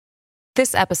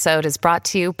This episode is brought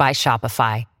to you by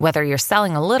Shopify. Whether you're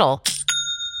selling a little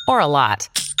or a lot,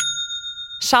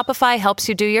 Shopify helps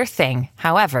you do your thing,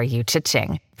 however you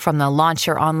cha-ching. From the launch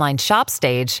your online shop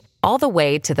stage, all the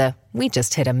way to the we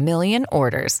just hit 1 million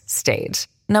orders stage.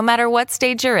 No matter what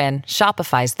stage you're in,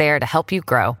 Shopify's there to help you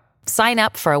grow. Sign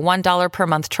up for a $1 per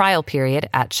month trial period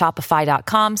at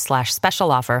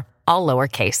shopify.com/special offer, all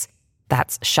lowercase.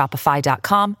 That's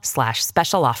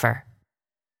shopify.com/special offer.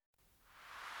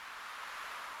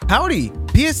 Howdy!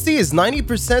 PSD is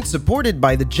 90% supported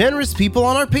by the generous people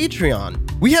on our Patreon.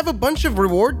 We have a bunch of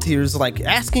reward tiers like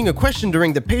asking a question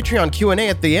during the Patreon Q&A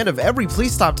at the end of every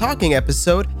Please Stop Talking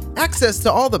episode, access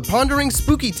to all the Pondering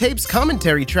Spooky Tapes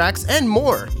commentary tracks, and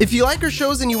more. If you like our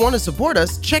shows and you want to support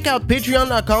us, check out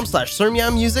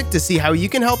patreon.com/SurmyaMusic to see how you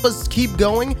can help us keep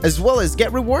going, as well as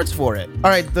get rewards for it.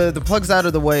 Alright, the plug's out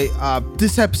of the way.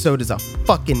 This episode is a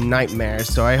fucking nightmare,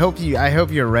 so I hope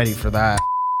you're ready for that.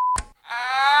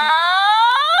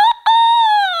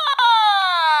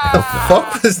 The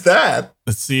fuck was that?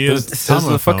 Let's see. It was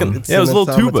the fucking. Yeah, it was a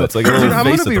little tuba. It's like a little Dude, I'm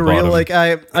bass gonna be at the real. bottom. Like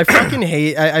I fucking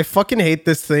hate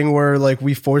this thing where like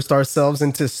we forced ourselves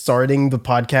into starting the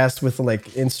podcast with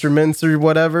like instruments or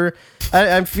whatever.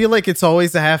 I feel like it's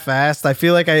always a half-assed. I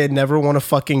feel like I never want to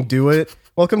fucking do it.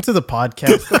 Welcome to the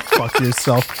podcast. Fuck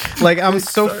yourself. Like, I'm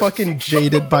so fucking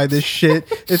jaded by this shit.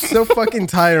 It's so fucking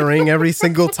tiring every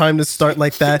single time to start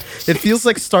like that. It feels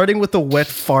like starting with a wet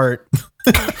fart.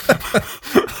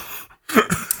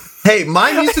 Hey,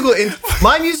 my musical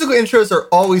intros are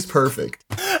always perfect.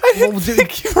 I didn't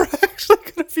think you were actually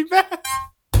gonna be mad.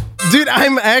 Dude,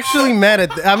 I'm actually mad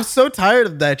at I'm so tired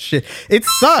of that shit. It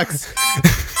sucks.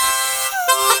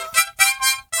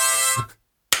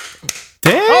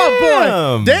 Damn!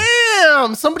 Oh boy!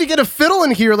 Damn! Somebody get a fiddle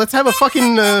in here. Let's have a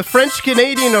fucking French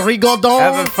Canadian rigodon.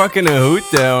 Have a fucking hoot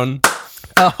down.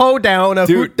 A hoedown, a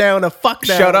Dude, hoot down, a fuck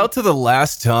down. Shout out to the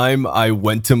last time I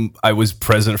was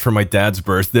present for my dad's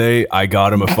birthday. I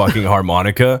got him a fucking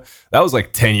harmonica. That was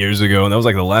like 10 years ago, and that was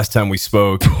like the last time we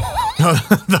spoke.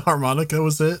 The harmonica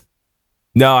was it?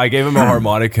 No, I gave him a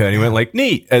harmonica, and he went like,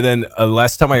 neat. And then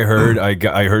last time I heard,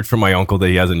 I heard from my uncle that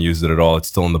he hasn't used it at all. It's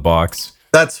still in the box.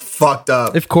 That's fucked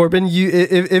up. If Corbin,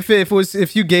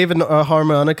 if you gave a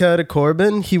harmonica to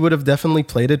Corbin, he would have definitely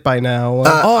played it by now.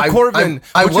 Corbin,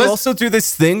 would you also do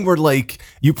this thing where like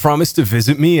you promise to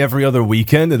visit me every other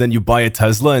weekend, and then you buy a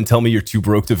Tesla and tell me you're too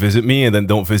broke to visit me, and then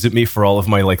don't visit me for all of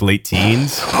my like late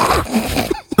teens?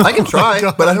 I can try,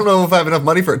 but I don't know if I have enough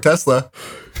money for a Tesla.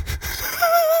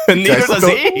 And neither does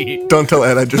he. Don't tell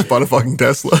Ed I just bought a fucking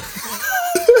Tesla.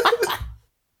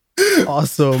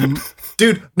 Awesome.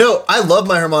 Dude, no, I love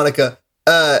my harmonica.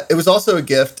 It was also a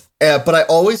gift, but I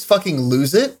always fucking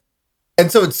lose it.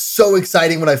 And so it's so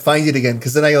exciting when I find it again,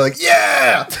 because then I go like,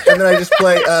 yeah! And then I just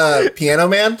play Piano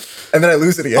Man, and then I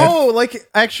lose it again. Oh, like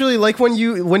actually, like when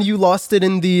you lost it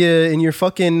in the in your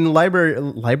fucking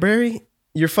library?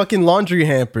 Your fucking laundry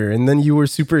hamper, and then you were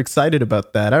super excited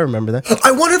about that. I remember that.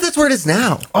 I wonder if that's where it is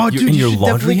now. Oh, dude, you should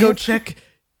definitely go hamper? check.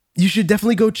 You should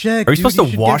definitely go check. Are you supposed to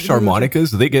should wash definitely go check.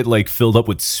 harmonicas? Do they get like filled up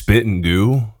with spit and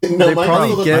goo? No, They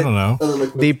probably get. I don't know.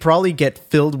 They probably get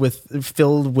filled with.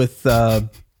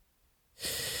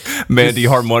 Mandy,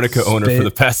 harmonica owner spit. for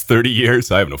the past 30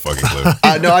 years. I have no fucking clue.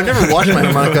 No, I've never washed my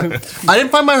harmonica. I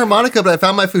didn't find my harmonica, but I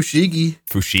found my fushigi.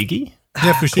 Fushigi?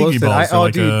 Yeah, fushigi close balls it. are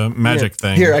like a magic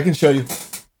thing. Here, I can show you.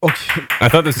 Okay. I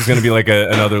thought this was going to be like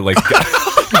another like...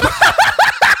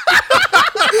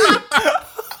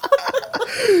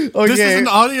 Okay. This is an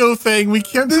audio thing. We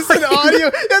can't. This is an audio.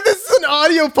 Yeah, this is an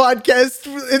audio podcast.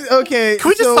 Okay. Can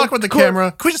we just talk about the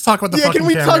camera? Can we just talk about the fucking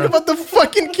camera? Yeah, can we talk about the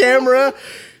fucking camera?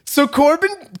 So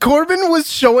Corbin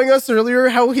was showing us earlier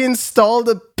how he installed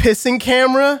a pissing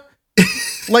camera,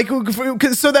 like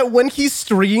so that when he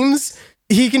streams,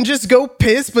 he can just go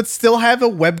piss, but still have a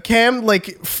webcam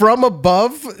like from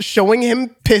above showing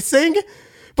him pissing.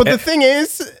 But the thing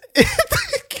is.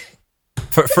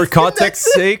 For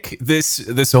context's sake,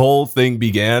 this whole thing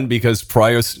began because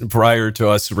prior to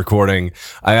us recording,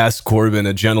 I asked Corbin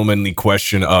a gentlemanly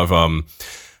question of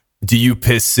do you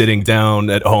piss sitting down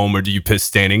at home or do you piss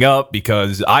standing up?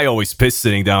 Because I always piss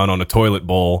sitting down on a toilet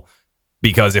bowl,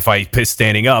 because if I piss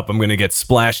standing up, I'm going to get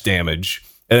splash damage.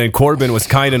 And then Corbin was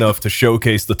kind enough to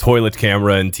showcase the toilet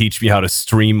camera and teach me how to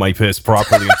stream my piss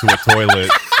properly into a toilet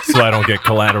so I don't get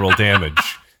collateral damage.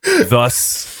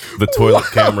 Thus, the toilet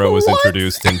camera was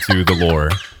introduced into the lore.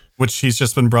 Which he's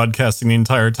just been broadcasting the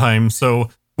entire time.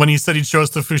 So when he said he'd show us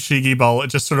the fushigi ball,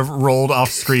 it just sort of rolled off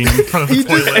screen in front of the He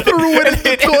toilet. just threw it in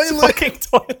the toilet. Fucking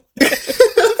toilet.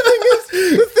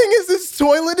 The thing is, it's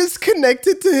toilet is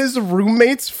connected to his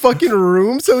roommate's fucking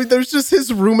room, so there's just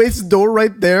his roommate's door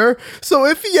right there. So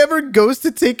if he ever goes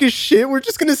to take a shit, we're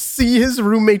just gonna see his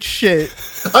roommate's shit.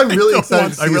 I'm really excited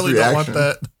to see I really his don't reaction.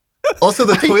 want that. Also,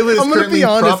 the toilet is I'm gonna currently be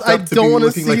honest, propped I up to don't be wanna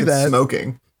looking like see it's that.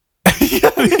 smoking.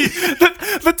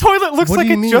 the toilet looks What like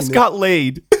do it you just mean? got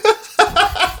laid.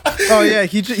 Oh yeah,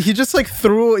 he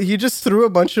just threw a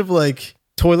bunch of like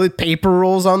toilet paper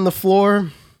rolls on the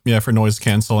floor. Yeah, for noise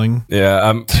canceling. Yeah,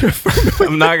 I'm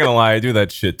not gonna lie, I do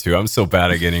that shit too. I'm so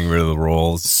bad at getting rid of the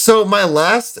rolls. So my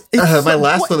last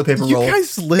What? toilet paper You roll,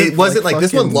 guys live it wasn't like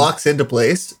this one fucking- locks into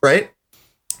place, right?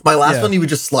 My last Yeah. one, you would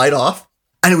just slide off,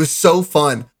 and it was so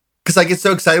fun because I get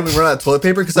so excited when we run out of toilet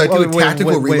paper because I do a Wait,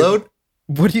 tactical wait. reload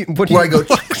What do you? where I go.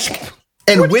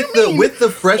 And with the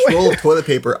fresh roll of toilet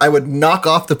paper, I would knock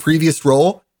off the previous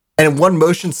roll and in one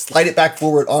motion slide it back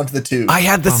forward onto the tube. I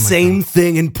had the same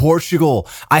thing in Portugal.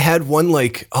 I had one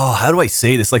like, oh, how do I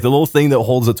say this? Like the little thing that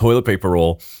holds a toilet paper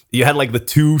roll. You had like the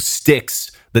two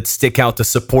sticks that stick out to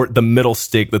support the middle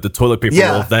stick that the toilet paper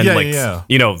Yeah. roll then Yeah.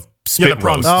 you know, spit the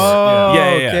prongs roast. for it, Oh,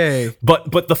 Yeah. okay.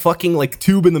 But the fucking like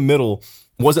tube in the middle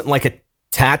wasn't like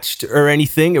attached or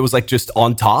anything. It was like just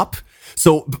on top.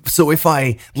 So if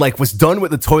I like was done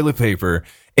with the toilet paper,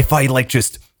 if I like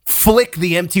just flick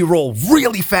the empty roll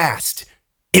really fast,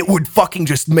 it would fucking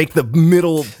just make the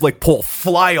middle like pull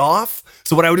fly off.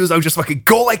 So what I would do is I would just fucking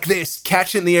go like this,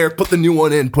 catch it in the air, put the new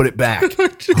one in, put it back. Oh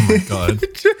my god.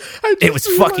 It was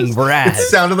fucking rad. It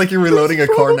sounded like you're reloading a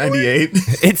Car 98.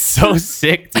 It's so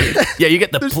sick, dude. Yeah, you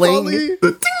get the There's pling.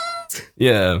 probably,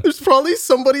 Yeah. there's probably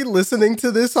somebody listening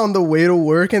to this on the way to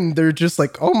work, and they're just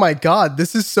like, "Oh my god,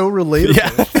 this is so relatable."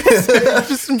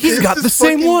 Yeah. He's got the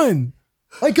same one.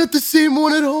 I got the same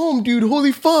one at home, dude.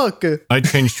 Holy fuck! I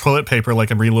change toilet paper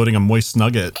like I'm reloading a moist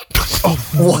nugget. What?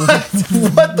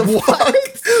 What the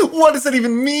fuck? What does that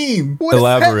even mean? What does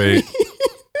that Elaborate. mean?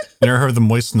 You ever heard of the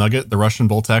moist nugget, the Russian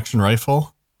bolt action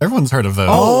rifle? Everyone's heard of those.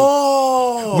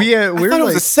 Oh. We're I thought it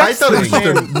was like, a sex I thought it was thing.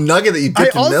 just a nugget that you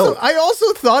dipped in milk. I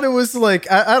also thought it was like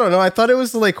I don't know. I thought it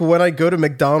was like when I go to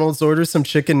McDonald's, order some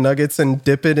chicken nuggets and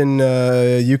dip it in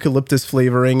eucalyptus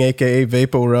flavoring, aka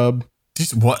Vapo Rub.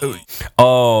 Just what?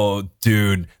 Oh,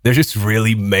 dude, there's just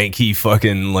really manky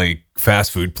fucking like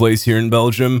fast food place here in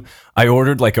Belgium. I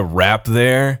ordered like a wrap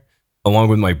there along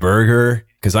with my burger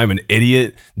because I'm an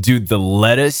idiot. Dude, the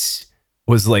lettuce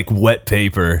was like wet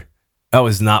paper. That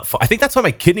was not I think that's why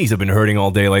my kidneys have been hurting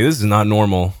all day. Like, this is not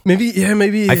normal. Maybe.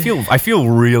 I feel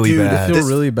really Dude, bad. I feel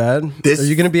really bad. this- Are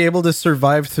you gonna be able to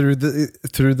survive through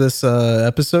this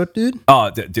episode, dude? Oh,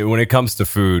 dude, when it comes to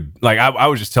food, like I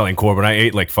was just telling Corbin, I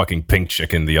ate like fucking pink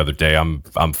chicken the other day. I'm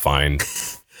fine.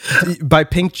 By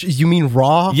pink, you mean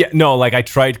raw? Yeah, no, like I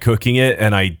tried cooking it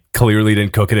and I clearly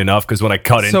didn't cook it enough because when I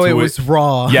cut into So it, it was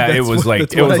raw. yeah, it That's was what- like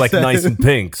that's what I said. nice and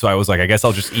pink. So I was like, I guess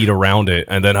I'll just eat around it.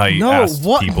 And then I No, asked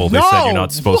what? people, they said you're No,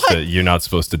 not supposed what? to. You're not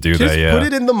supposed to do Just that. Yeah. put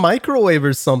it in the microwave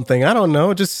or something. I don't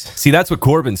know. Just See, that's what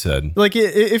Corbin said. like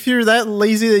if you're that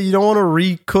lazy that you don't want to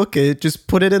recook it, just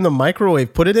put it in the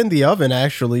microwave. Put it in the oven.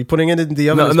 Actually, putting it in the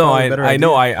oven. is probably a better I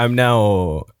know. idea. I'm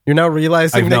now. You're now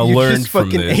realizing I've that now you learned just from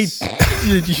fucking this. ate.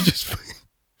 You just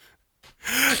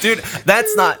Dude,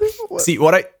 that's not. See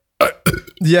what I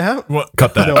yeah. What?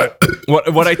 cut that. No.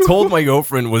 What I told my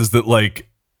girlfriend was that like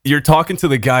you're talking to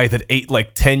the guy that ate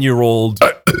like 10-year-old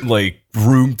like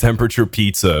room temperature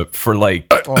pizza for like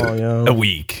Oh yeah. a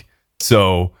week.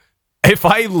 So if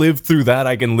I live through that,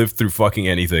 I can live through fucking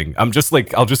anything. I'll just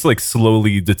like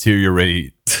slowly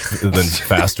deteriorate than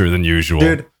faster than usual.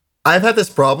 Dude, I've had this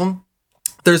problem.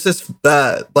 There's this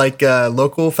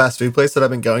local fast food place that I've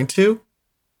been going to,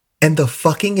 and the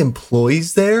fucking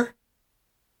employees there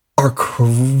are Or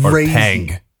crazy.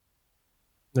 Pang.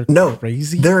 They're No,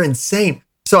 crazy. they're insane.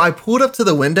 So I pulled up to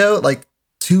the window like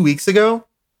 2 weeks ago,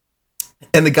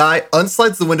 and the guy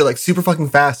unslides the window like super fucking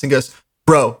fast and goes,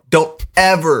 "Bro, don't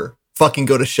ever fucking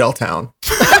go to Shelltown."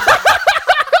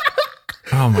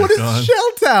 Oh my What is god.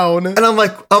 Shelltown? And I'm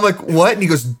like, what? And he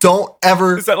goes, "Don't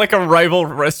ever." Is that like a rival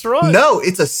restaurant? No,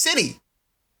 it's a city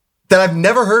that I've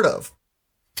never heard of.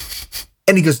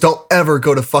 And he goes, "Don't ever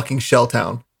go to fucking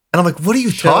Shelltown." And I'm like, "What are you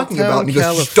talking Shelltown, about?" And he goes,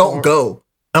 "Just California. don't go."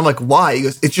 And I'm like, "Why?" He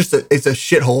goes, "It's a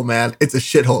shithole, man. It's a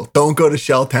shithole. Don't go to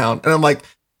Shelltown." And I'm like,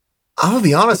 I'm gonna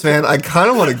be honest, man. I kind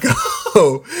of want to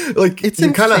go. Like, It's you're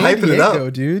in kind of San hyping it Diego,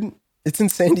 up. dude. It's in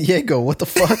San Diego. What the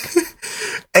fuck?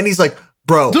 And he's like,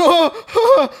 "Bro, Wait,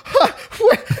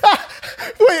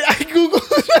 I googled.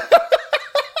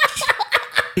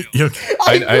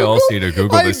 I also need to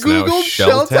Google this now. I googled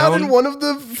Shelltown, and one of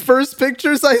the first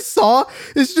pictures I saw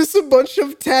is just a bunch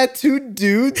of tattooed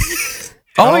dudes.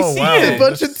 Oh, I see wow. it. A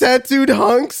bunch of tattooed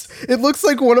hunks. It looks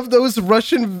like one of those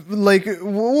Russian, like,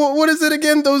 what is it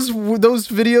again? Those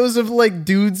videos of like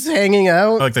dudes hanging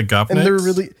out, Like the Gopniks? and they're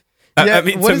really. I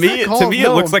mean, what to is me, that it called?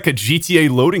 No, looks like a GTA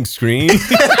loading screen.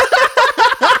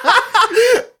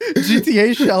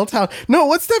 GTA Shelltown. No,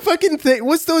 what's that fucking thing?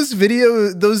 What's those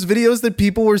videos that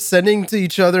people were sending to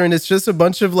each other, and it's just a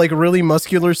bunch of like really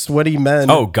muscular, sweaty men.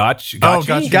 Gotcha.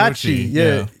 Gachi.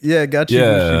 Yeah, Gachi. Yeah.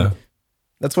 Gucci.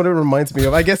 That's what it reminds me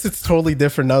of. I guess it's totally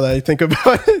different now that I think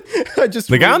about it. I just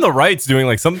The guy on the right's doing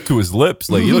like something to his lips.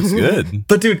 Like he looks good.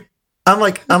 But dude, I'm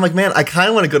like, man, I kind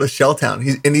of want to go to Shelltown.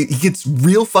 He gets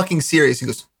real fucking serious. He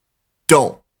goes,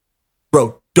 don't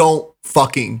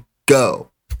fucking go.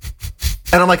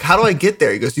 And I'm like, how do I get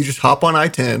there? He goes, you just hop on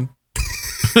I-10 and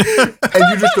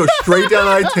you just go straight down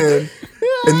I-10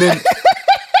 and then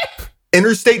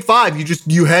Interstate 5,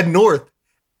 you head north.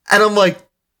 And I'm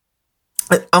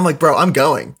like, bro, I'm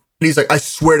going. And he's like, I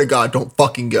swear to God, don't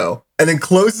fucking go. And then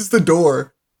closes the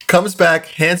door, comes back,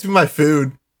 hands me my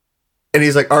food. And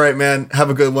he's like, all right, man, have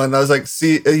a good one. And I was like,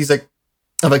 see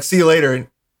you later. And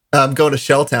I'm going to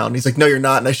Shelltown. And he's like, no, you're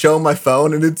not. And I show him my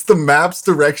phone and it's the map's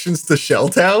directions to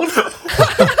Shelltown.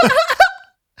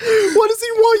 What does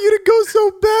he want you to go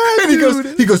so bad, And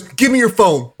dude? he goes, give me your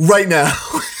phone right now.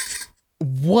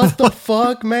 What the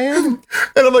fuck, man?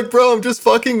 And I'm like, bro, I'm just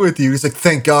fucking with you. He's like,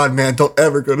 thank God, man, don't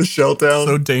ever go to Shelltown.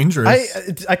 So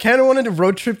dangerous. I kind of wanted to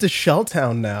road trip to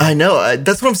Shelltown now. I know.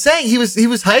 That's what I'm saying. He was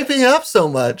hyping up so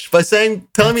much by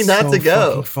telling me not to go.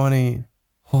 Fucking funny.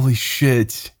 Holy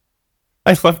shit.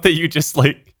 I love that you just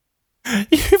like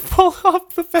you pull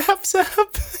up the Maps app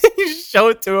and you show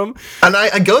it to him. And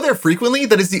I go there frequently.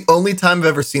 That is the only time I've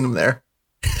ever seen him there.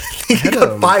 He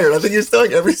got fired. I think you're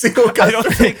stealing every single customer. I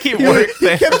don't think he worked He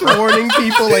there. kept warning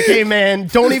people like, hey man,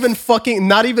 don't even fucking,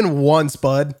 not even once,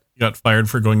 bud. You got fired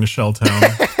for going to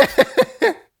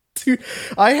Shelltown. Dude,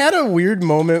 I had a weird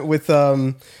moment with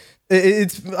I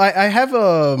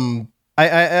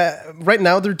right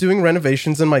now they're doing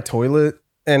renovations in my toilet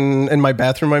and in my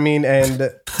bathroom, I mean,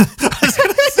 and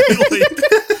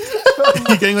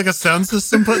You getting like a sound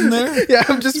system put in there? yeah,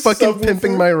 I'm just fucking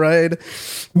pimping my ride.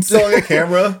 Installing a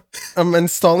camera. I'm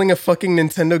installing a fucking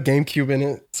Nintendo GameCube in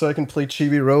it so I can play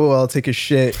Chibi Robo while I take a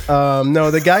shit.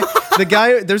 No, the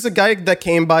guy, there's a guy that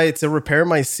came by to repair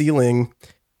my ceiling.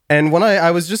 And when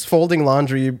I was just folding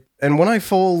laundry, and when I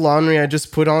fold laundry, I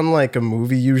just put on like a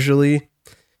movie usually.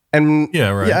 And Yeah,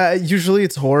 right. yeah, usually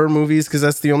it's horror movies because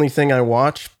that's the only thing I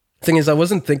watch. Thing is, I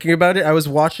wasn't thinking about it. I was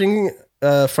watching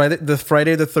Friday the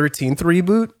 13th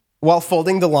reboot while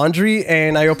folding the laundry,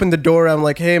 and I opened the door. I'm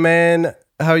like, hey man,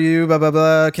 how you? Blah blah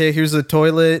blah. Okay, here's the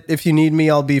toilet. If you need me,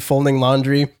 I'll be folding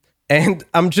laundry. And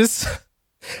I just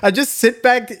sit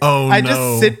back.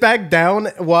 Just sit back down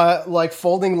while like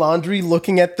folding laundry,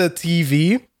 looking at the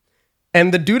TV.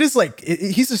 And the dude is like,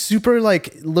 he's a super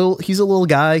like he's a little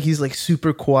guy. He's like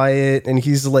super quiet, and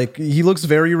he's like, he looks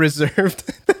very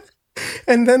reserved.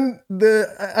 And then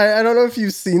I don't know if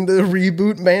you've seen the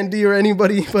reboot, Mandy, or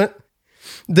anybody, but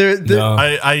No.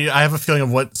 I have a feeling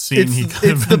of what scene he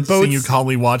could have been seeing you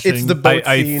calmly watching. It's the boat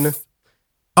scene.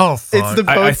 Oh, fuck. It's the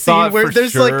boat scene where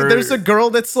there's like there's a girl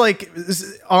that's like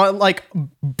on like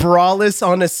braless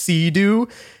on a sea-doo,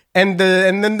 and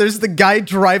then there's the guy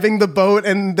driving the boat,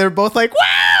 and they're both like,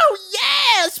 wow,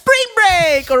 yeah, spring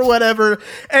break or whatever.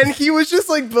 And he was just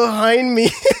like behind me.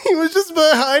 He was just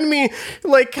behind me,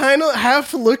 like kind of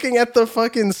half looking at the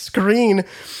fucking screen.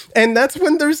 And that's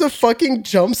when there's a fucking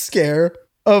jump scare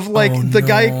of like the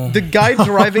guy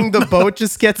driving the boat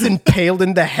just gets impaled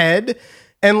in the head.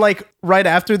 And like right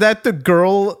after that, the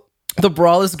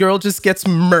braless girl just gets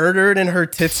murdered and her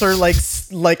tits are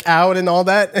like out and all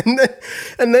that.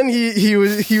 And then he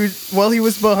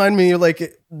was behind me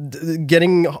like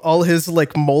getting all his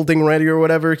like molding ready or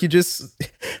whatever.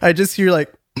 I just hear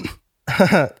like,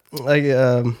 I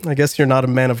guess you're not a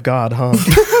man of God, huh?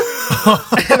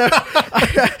 And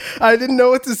I didn't know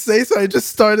what to say, so I just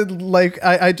started like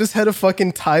I just had a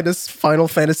fucking Titus Final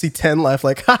Fantasy X laugh,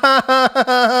 like ha ha ha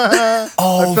ha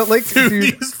ha. I felt like dude,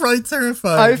 He's probably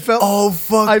terrified. I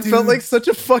felt like such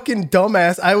a fucking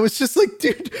dumbass. I was just like,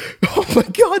 dude, oh my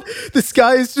god, this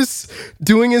guy is just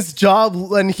doing his job,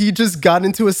 and he just got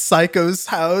into a psycho's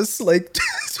house, like.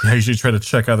 I usually try to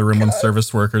check out the room when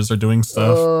service workers are doing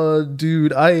stuff.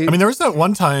 Dude, I mean, there was that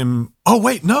one time. Oh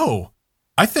wait, no,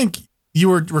 I think you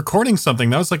were recording something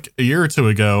that was like a year or two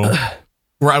ago,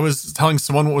 where I was telling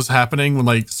someone what was happening when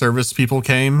like service people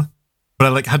came, but I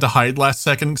like had to hide last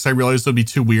second because I realized it would be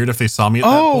too weird if they saw me at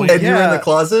that point. And you were in the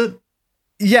closet?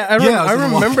 Yeah, I Yeah, I was in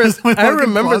the remember. walk-in I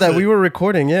remember that closet. we were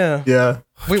recording. Yeah. Yeah.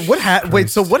 Wait, what happened? We were recording. Yeah. Yeah. Wait, what happened? Wait,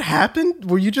 so what happened?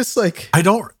 Were you just like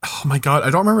Oh my God, I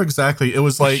don't remember exactly. It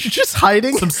was like just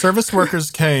hiding? some service workers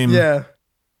came. Yeah.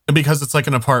 Because it's like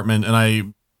an apartment, and I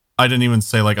didn't even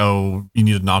say like, oh, you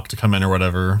need a knock to come in or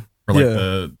whatever, or like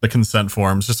Yeah. the consent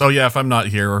forms. Just, oh yeah, if I'm not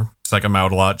here, it's like I'm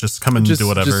out a lot, just come and do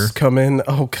whatever. Just come in.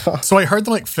 Oh god. So I heard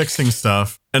them like fixing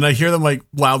stuff, and I hear them like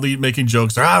loudly making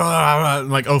jokes. I'm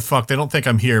like, oh fuck, they don't think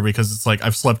I'm here because it's like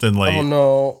I've slept in late. Oh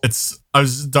no. It's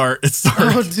dark.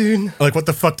 Oh dude. Like, what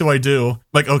the fuck do I do?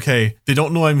 Like, okay, they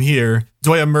don't know I'm here.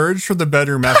 Do I emerge from the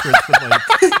bedroom after it's been like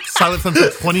silent for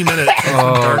 20 minutes? It's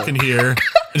dark in here.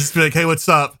 And just be like, hey, what's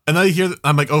up? And then I hear,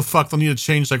 I'm like, oh fuck, they'll need to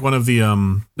change like one of the, they're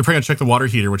probably gonna check the water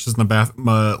heater, which is in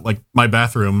the like my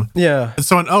bathroom. Yeah. And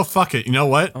so I went, oh fuck it, you know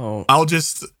what? Oh. I'll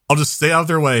just stay out of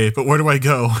their way. But where do I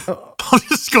go? I'll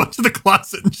just go into the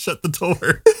closet and shut the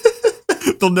door.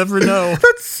 They'll never know.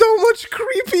 That's so much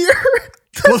creepier.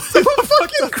 Well, That's so the fucked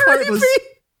fucking up part was creepy.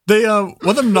 they one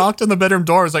of them knocked on the bedroom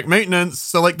door. It was like maintenance,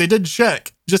 so like they did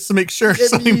check just to make sure.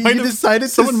 So you decided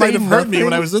to someone say might have heard me nothing?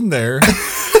 when I was in there.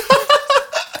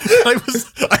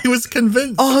 I was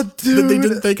convinced Oh that they dude.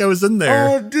 didn't think I was in there.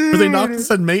 Oh, dude. But they knocked and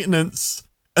said maintenance,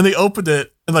 and they opened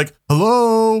it and like,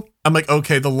 hello. I'm like,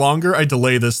 okay, the longer I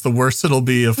delay this, the worse it'll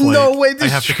be if like No way, I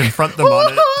this have to confront them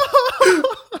on it.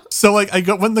 So like I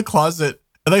went in the closet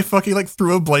and I fucking like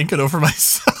threw a blanket over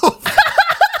myself.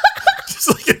 Just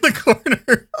like in the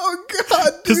corner. Oh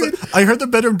god, dude. Because I heard the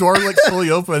bedroom door like slowly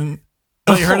open.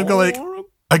 And I heard him go like,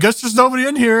 I guess there's nobody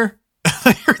in here. And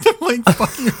I heard them like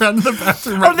fucking around in the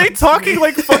bathroom. Are they talking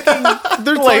like fucking?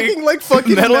 They're like, talking like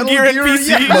fucking Metal Gear NPCs?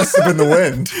 Yeah. Must have been the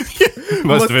wind.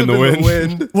 Must have been the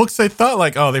wind. Well, because I thought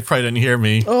like, oh, they probably didn't hear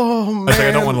me. Oh I man. was like,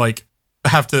 I don't want to like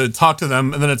have to talk to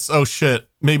them. And then it's, oh shit,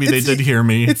 maybe they It's did e- hear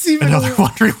me. it's even- and now they're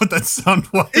wondering what that sound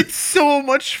was. It's so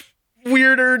much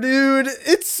weirder, dude.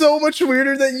 It's so much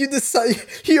weirder that you decide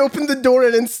he opened the door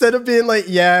and instead of being like,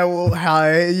 yeah, well,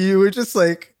 hi, you were just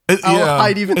like, I'll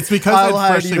hide even. It's because I'll I'd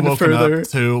hide freshly even woken further. up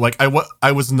to like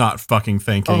I was not fucking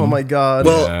thinking. Oh my god.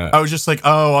 Well, I was just like,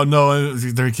 oh no,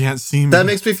 they can't see me. that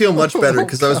makes me feel much better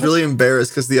because I was really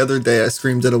embarrassed because the other day I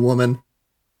screamed at a woman.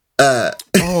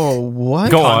 oh what?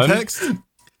 Go on. Context.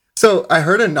 So I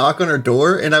heard a knock on her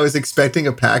door and I was expecting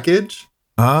a package.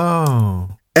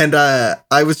 Oh. And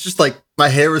I was just like, my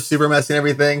hair was super messy and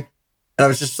everything. And I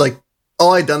was just like,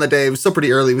 all I'd done that day, it was still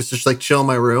pretty early, was just like chill in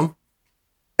my room.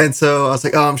 And so I was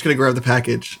like, oh, I'm just going to grab the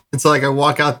package. And so like I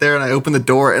walk out there and I open the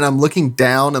door and I'm looking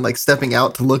down and like stepping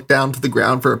out to look down to the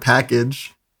ground for a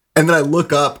package. And then I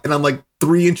look up and I'm like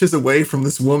 3 inches away from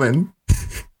this woman.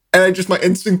 And my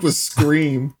instinct was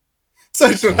scream. So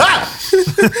I just went, ah!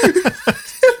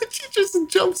 She just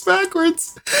jumps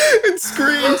backwards and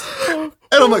screams. And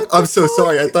I'm like, I'm so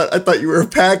sorry. I thought you were a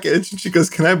package. And she goes,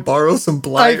 can I borrow some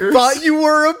pliers? I thought you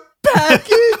were a package.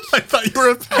 I thought you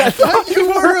were a I thought you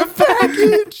were a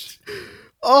package.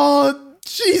 Oh,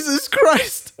 Jesus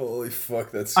Christ. Holy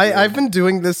fuck, that's. I've been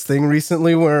doing this thing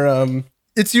recently where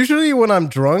it's usually when I'm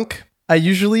drunk. I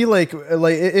usually like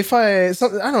if I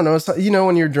don't know, you know,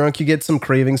 when you're drunk you get some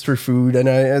cravings for food,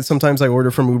 and sometimes I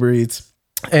order from Uber Eats,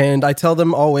 and I tell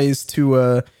them always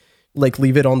to like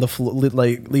leave it on the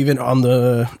leave it on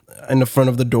in the front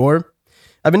of the door.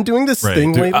 I've been doing this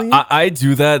thing Dude, lately. I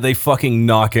do that. They fucking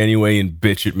knock anyway and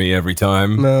bitch at me every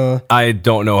time. No. I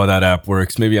don't know how that app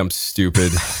works. Maybe I'm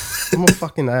stupid. I'm a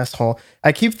fucking asshole.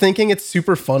 I keep thinking it's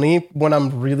super funny when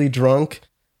I'm really drunk.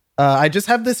 I just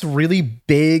have this really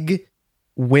big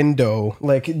window,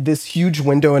 like this huge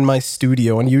window in my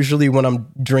studio. And usually when I'm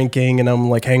drinking and I'm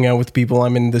like hanging out with people,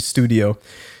 I'm in the studio.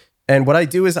 And what I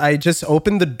do is I just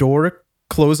open the door,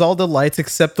 close all the lights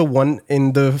except the one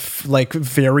in the like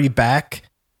very back,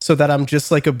 so that I'm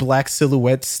just like a black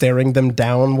silhouette staring them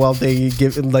down while they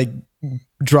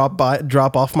drop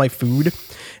off my food.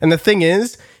 And the thing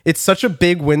is, it's such a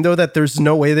big window that there's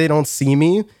no way they don't see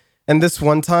me. And this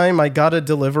one time I got a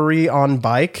delivery on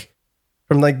bike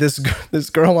from like this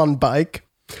girl on bike,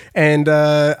 and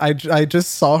I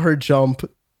just saw her jump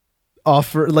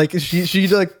off her, like she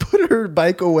like put her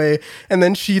bike away and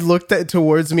then she looked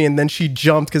towards me and then she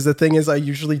jumped, because the thing is I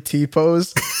usually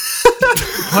T-pose.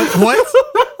 What?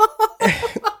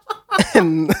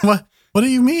 And What do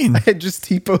you mean? I just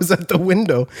T-pose at the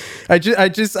window. I just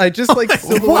like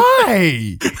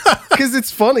Why? because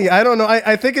it's funny. I don't know.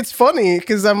 I think it's funny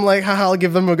because I'm like, haha, I'll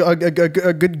give them a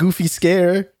good goofy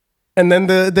scare. And then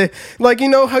the like, you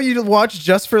know how you watch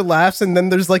Just for Laughs and then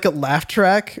there's like a laugh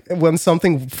track when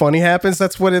something funny happens?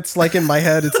 That's what it's like in my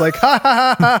head. It's like, ha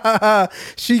ha ha ha ha.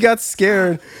 She got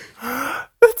scared.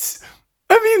 That's.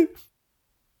 I mean,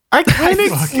 I kind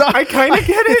It's not- of get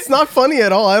it. It's not funny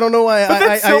at all. I don't know why. But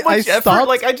that's so much effort. stopped.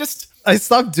 Like I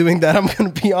stopped doing that. I'm gonna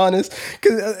be honest,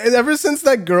 because ever since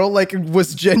that girl like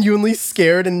was genuinely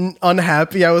scared and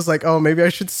unhappy, I was like, oh, maybe I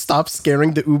should stop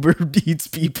scaring the Uber Eats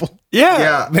people.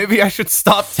 Yeah. maybe I should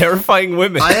stop terrifying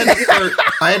women. I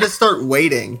had to start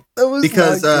waiting That was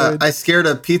because not good. I scared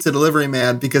a pizza delivery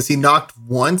man because he knocked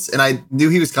once and I knew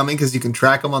he was coming because you can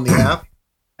track him on the app.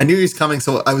 I knew he was coming,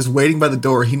 so I was waiting by the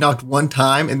door. He knocked one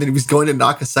time and then he was going to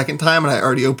knock a second time and I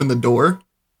already opened the door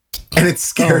and it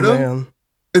scared him. Man.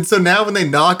 And so now when they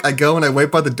knock, I go and I wait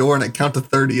by the door and I count to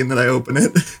 30 and then I open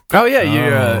it. Oh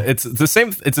yeah, it's the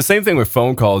same. It's the same thing with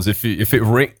phone calls. If it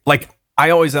ring, like I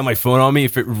always have my phone on me.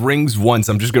 If it rings once,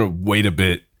 I'm just gonna wait a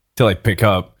bit till I pick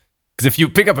up. Because if you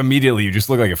pick up immediately, you just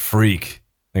look like a freak.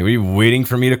 Like, were you waiting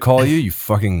for me to call you? You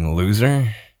fucking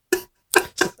loser.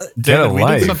 David, we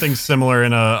life. did something similar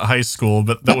in a high school,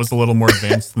 but that was a little more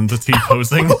advanced than the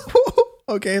T-posing.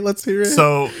 Okay, let's hear it.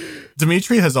 So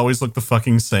Dimitri has always looked the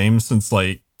fucking same since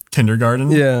like kindergarten.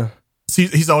 yeah.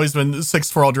 He's always been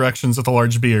 6'4" all directions with a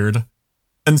large beard.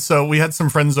 And so we had some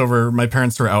friends over. My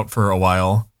parents were out for a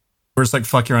while. We were just like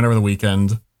fucking around over the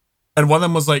weekend. And one of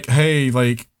them was like, hey,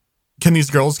 like, can these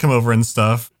girls come over and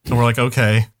stuff? And we're like,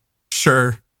 okay,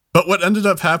 sure. But what ended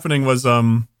up happening was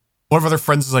one of our other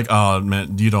friends is like, oh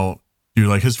man, dude,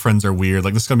 like his friends are weird.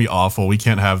 Like this is gonna be awful. We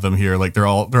can't have them here. Like they're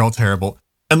all terrible.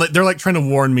 And like they're like trying to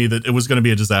warn me that it was gonna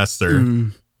be a disaster.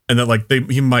 And that like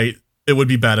it would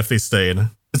be bad if they stayed.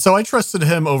 And so I trusted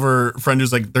him over a friend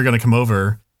who's like, they're gonna come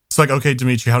over. It's like, okay,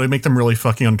 Dimitri, how do we make them really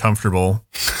fucking uncomfortable?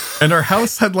 And our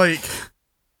house has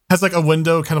like a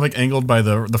window kind of like angled by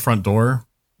the front door.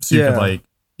 So you could like,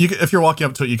 if you're walking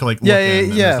up to it, you can like look in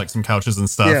and there's like some couches and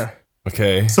stuff. Yeah.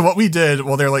 Okay. So what we did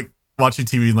while they're like watching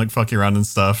TV and like fucking around and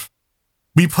stuff,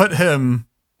 we put him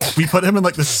in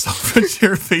like the sofa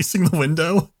chair facing the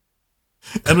window,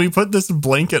 and we put this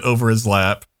blanket over his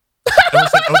lap. And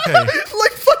it's like, okay,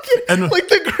 Like fucking, And- like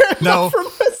the grandma No. from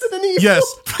Resident Evil.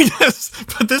 yes,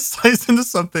 but this ties into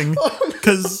something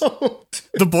because Oh,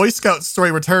 the Boy Scout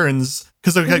story returns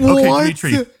because they're like, What? okay,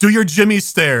 Dimitri, do your Jimmy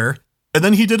stare. And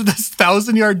then he did this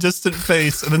 1,000-yard distant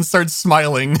face and then started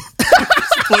smiling.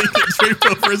 Just blanket draped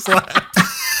over his lap.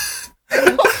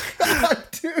 God,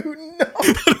 dude, no.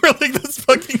 And we're like, that's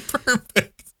fucking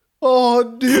perfect.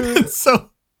 Oh, dude. And so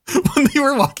when they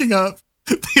were walking up,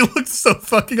 they looked so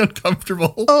fucking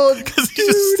uncomfortable. Oh, Because he's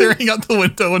just staring out the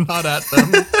window and not at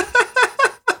them.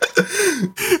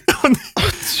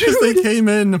 Because they came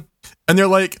in and they're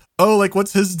like, oh, like,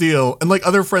 what's his deal? And like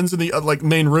other friends in the like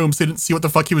main rooms, they didn't see what the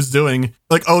fuck he was doing.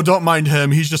 Like, oh, don't mind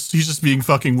him. He's just being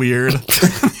fucking weird.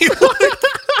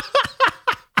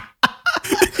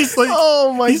 He's like,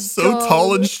 Oh my he's so God.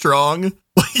 tall and strong.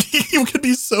 Like, he could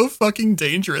be so fucking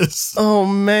dangerous. Oh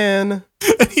man.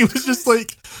 And he was just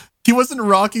like, he wasn't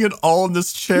rocking at all in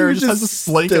this chair. He was just has just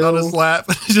this blanket on his still. lap.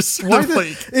 just sort Why of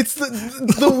like, it's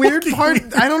the weird part.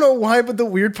 I don't know why, but the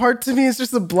weird part to me is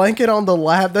just the blanket on the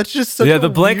lap. That's just such Yeah, a the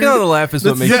blanket weird, on the lap is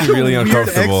what that's makes such me a really weird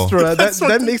uncomfortable. Extra. That's That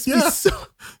what- makes me yeah. so.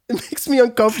 It makes me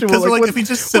uncomfortable. because like what- if he's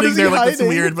just what sitting is he there, like that's hiding?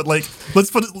 weird. But like,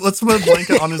 let's put a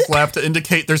blanket on his lap to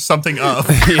indicate there's something up.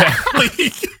 Yeah. Like,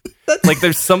 Like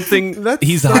there's something, That's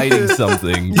he's such hiding a-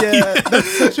 something. Yeah,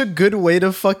 that's such a good way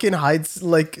to fucking hide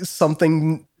like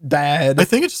something bad. I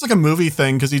think it's just like a movie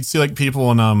thing because you'd see like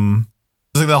people and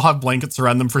it's like they'll have blankets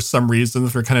around them for some reason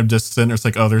if they're kind of distant. Or it's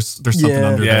like, oh, there's something Yeah.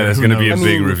 under Yeah, there. there's Who gonna be a knows?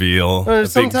 big mean, reveal. A big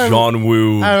sometimes- John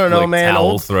Woo I don't know, like, man. towel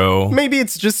Old- throw. Maybe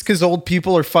it's just because old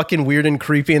people are fucking weird and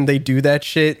creepy and they do that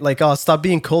shit. Like, oh, stop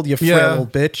being cold, you frail Yeah. little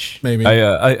bitch. Maybe.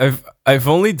 I've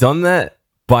only done that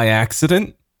by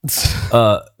accident.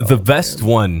 The best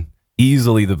one,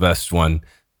 easily the best one,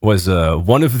 was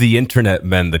one of the internet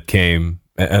men that came,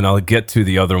 and I'll get to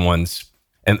the other ones.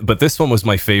 But this one was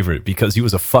my favorite because he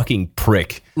was a fucking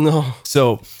prick. No.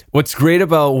 So what's great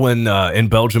about when in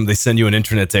Belgium they send you an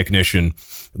internet technician,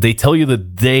 they tell you the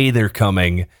day they're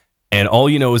coming, and all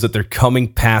you know is that they're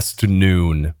coming past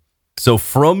noon. So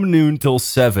from noon till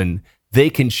 7, they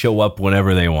can show up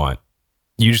whenever they want.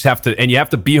 You just have to, and you have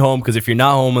to be home because if you're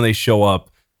not home when they show up,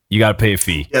 you got to pay a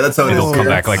fee. Yeah, that's how it And is. they'll come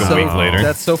back like a So- week later.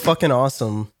 That's so fucking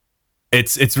awesome.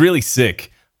 It's really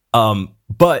sick.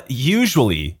 But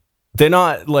usually they're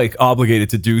not like obligated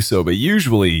to do so, but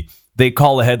usually they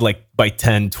call ahead like by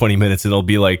 10, 20 minutes and they'll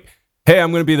be like, hey,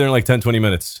 I'm going to be there in like 10, 20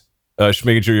 minutes. Just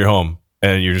making sure you're home.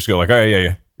 And you just go like, all right,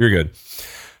 yeah, you're good.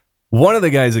 One of the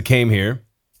guys that came here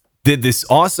did this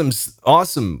awesome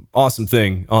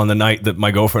thing on the night that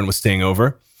my girlfriend was staying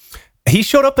over. He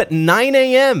showed up at 9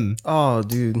 a.m. Oh,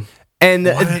 dude. and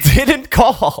didn't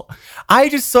call. I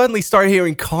just suddenly started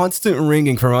hearing constant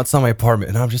ringing from outside my apartment.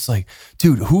 And I'm just like,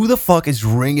 dude, who the fuck is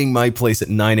ringing my place at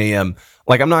 9 a.m.?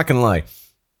 Like, I'm not going to lie.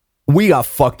 We got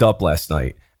fucked up last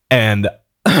night. And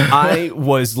I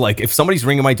was like, if somebody's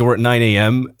ringing my door at 9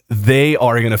 a.m., they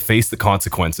are going to face the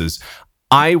consequences.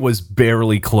 I was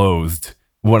barely clothed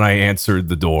when I answered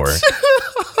the door.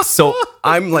 So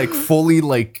I'm like fully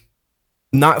like,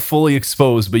 not fully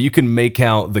exposed, but you can make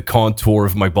out the contour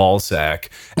of my ball sack.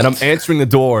 And I'm answering the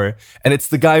door, and it's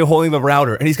the guy holding the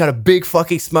router, and he's got a big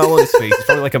fucking smile on his face.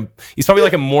 He's probably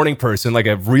like a morning person, like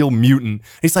a real mutant.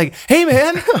 He's like, "Hey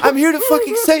man, I'm here to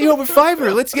fucking set you over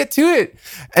fiber. Let's get to it."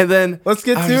 And then Let's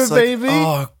get I to was it, like, baby.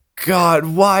 Oh God,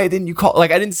 why didn't you call?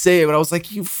 Like I didn't say it, but I was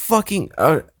like, "You fucking."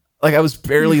 Like I was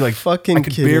barely like fucking I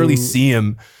could kidding barely me. see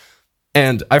him,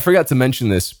 and I forgot to mention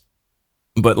this.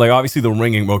 But like obviously the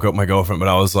ringing woke up my girlfriend, but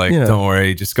I was like, Yeah. don't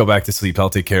worry, just go back to sleep. I'll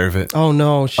take care of it. Oh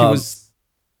no, she was.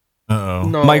 Uh-oh.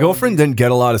 No, My girlfriend didn't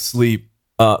get a lot of sleep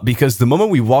because the moment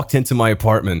we walked into my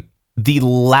apartment, the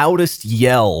loudest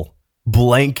yell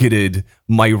blanketed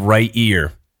my right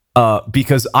ear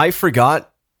because I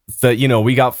forgot that,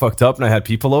 we got fucked up and I had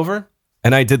people over.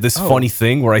 And I did this funny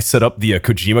thing where I set up the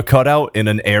Kojima cutout in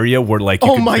an area where like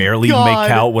you could my barely God.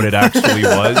 make out what it actually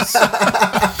was.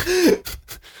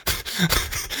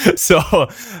 So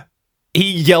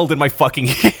he yelled in my fucking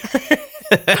ear.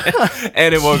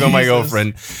 And it woke up my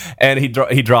girlfriend. And he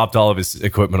dropped all of his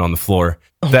equipment on the floor.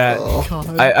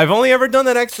 I've only ever done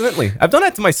that accidentally. I've done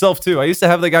that to myself too. I used to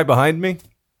have the guy behind me.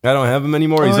 I don't have him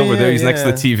anymore. He's over there. He's next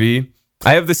to the TV.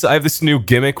 I have this new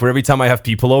gimmick where every time I have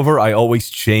people over, I always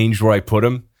change where I put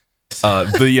him.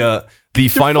 The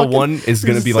final one is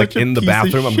going to be like such a in the piece of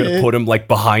bathroom. I'm going to shit. put him like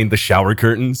behind the shower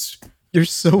curtains. You're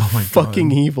so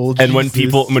fucking evil. And when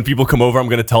Jesus. people come over, I'm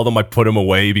going to tell them I put him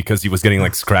away because he was getting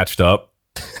like scratched up.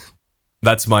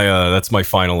 That's my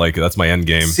final, like, that's my end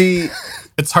game. See,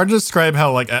 It's hard to describe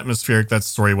how like atmospheric that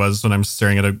story was when I'm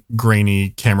staring at a grainy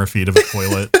camera feed of a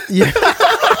toilet. Yeah.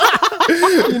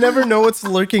 You never know what's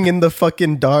lurking in the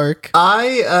fucking dark.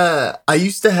 I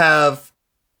used to have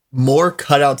more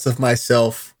cutouts of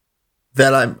myself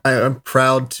that I'm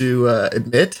proud to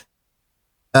admit.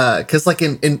 Because like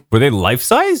in Were they life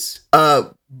size?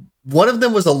 one of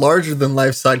them was a larger than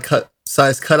life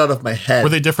size cutout of my head. Were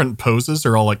they different poses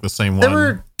or all like the same They one?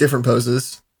 were different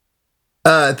poses.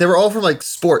 They were all from like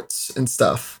sports and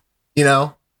stuff,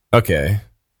 Okay.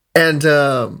 And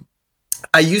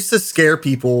I used to scare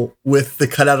people with the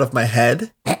cutout of my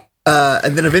head,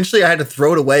 and then eventually I had to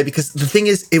throw it away because the thing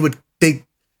is,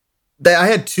 I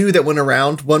had two that went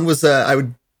around. One was I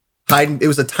would hide. It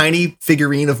was a tiny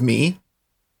figurine of me,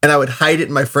 and I would hide it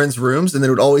in my friends' rooms, and then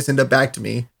it would always end up back to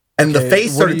me. And the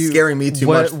face started scaring me too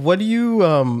much. What do you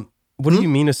what do you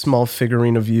mean a small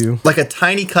figurine of you? Like a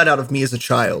tiny cutout of me as a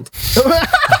child.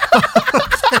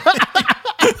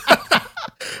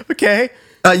 Okay.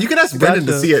 You can ask Brendan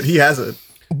to Gotcha. see it. He has it.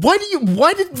 Why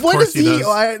does he he?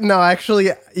 does. No, actually,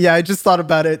 yeah, I just thought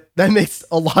about it. That makes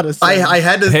a lot of sense. I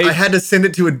had to Hey. I had to send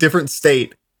it to a different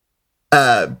state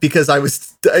because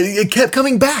it kept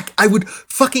coming back. I would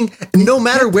fucking no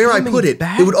matter kept where I coming put it,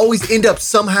 back? it would always end up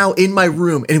somehow in my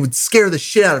room, and it would scare the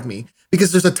shit out of me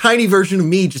because there's a tiny version of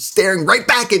me just staring right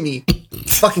back at me,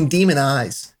 fucking demon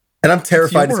eyes, and I'm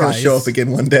terrified it's your gonna show eyes. up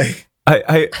again one day.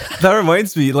 I that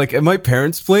reminds me, like at my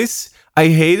parents' place, I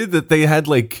hated that they had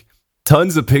like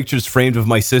tons of pictures framed of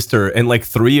my sister and like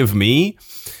 3 of me,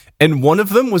 and one of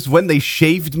them was when they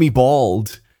shaved me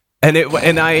bald. And it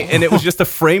was just a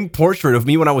framed portrait of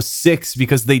me when I was 6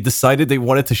 because they decided they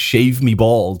wanted to shave me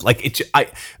bald. Like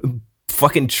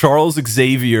fucking Charles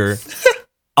Xavier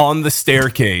on the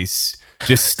staircase,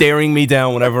 just staring me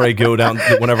down whenever I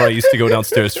used to go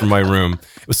downstairs from my room.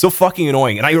 It was so fucking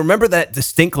annoying. And I remember that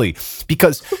distinctly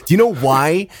because do you know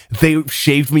why they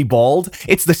shaved me bald?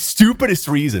 It's the stupidest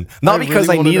reason. Not I because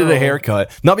really I wanna needed know. a haircut,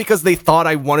 not because they thought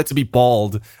I wanted to be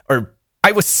bald or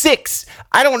I was 6.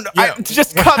 I don't know. Yeah, I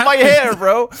just cut my hair,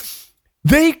 bro.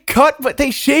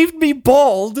 They shaved me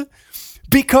bald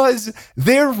because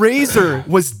their razor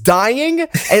was dying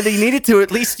and they needed to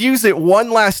at least use it one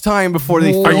last time before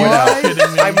they threw it What? out.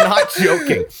 Kidding me? I'm not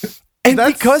joking. And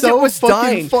That's because so it was fucking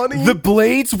dying, funny. the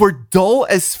blades were dull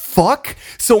as fuck.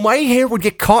 So my hair would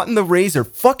get caught in the razor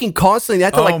fucking constantly. I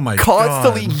had to Oh my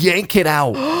constantly God. yank it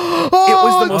out. It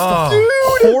was the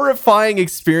most horrifying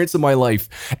experience of my life.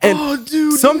 And Oh,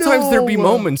 dude, sometimes there'd be no.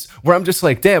 moments where I'm just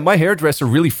like, damn, my hairdresser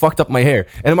really fucked up my hair.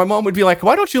 And my mom would be like,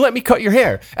 why don't you let me cut your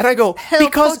hair? And I go,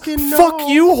 because fucking fuck no.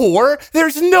 you, whore.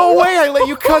 There's no way I let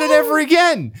you cut it ever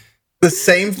again. The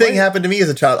same thing happened to me as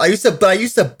a child. I used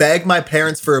to beg my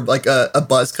parents for like a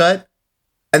buzz cut,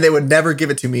 and they would never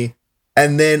give it to me.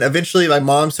 And then eventually my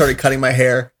mom started cutting my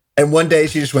hair. And one day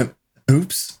she just went,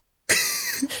 oops.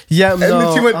 Yeah, And no.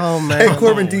 then she went, Oh man. hey,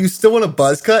 Corbin, do you still want a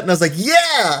buzz cut? And I was like,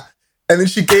 yeah. And then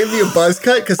she gave me a buzz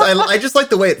cut because I just like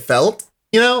the way it felt.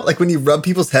 You know, like when you rub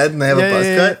people's head and they have a buzz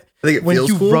cut. I think it When feels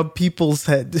you cool. rub people's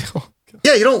head.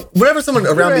 Yeah, you don't. Whenever someone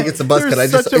around me gets a buzz You're cut, I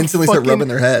just such a instantly start fucking- rubbing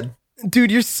their head. Dude,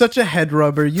 you're such a head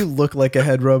rubber. You look like a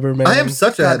head rubber, man. I am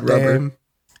such a head rubber. Goddamn.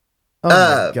 Oh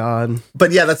my god.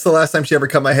 But yeah, that's the last time she ever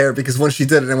cut my hair because when she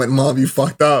did it, I went, Mom, you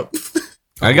fucked up.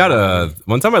 I got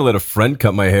one time I let a friend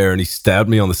cut my hair and he stabbed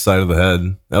me on the side of the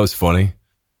head. That was funny.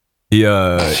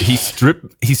 He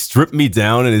stripped me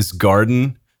down in his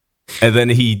garden and then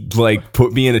he like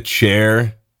put me in a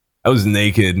chair. I was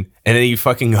naked and then he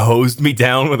fucking hosed me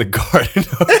down with a garden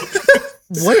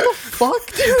hose. What the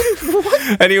fuck, dude?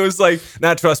 What? And he was like,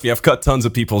 nah, trust me, I've cut tons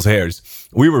of people's hairs.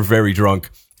 We were very drunk.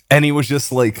 And he was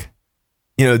just like,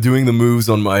 you know, doing the moves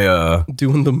on my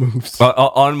Doing the moves.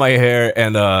 on my hair,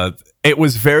 and it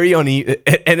was very uneven,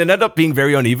 and it ended up being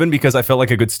very uneven because I felt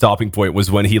like a good stopping point was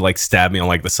when he like stabbed me on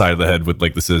like the side of the head with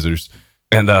like the scissors,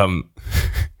 and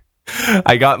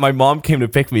my mom came to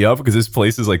pick me up because this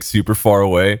place is like super far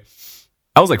away.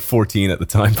 I was like 14 at the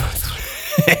time, by the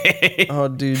way. Oh,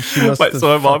 dude, she must have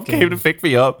So my mom fucking- came to pick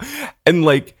me up, and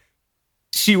like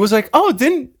she was like, "Oh,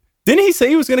 didn't he say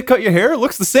he was gonna cut your hair? It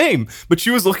looks the same." But she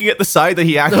was looking at the side that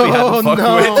he actually had Oh, to fuck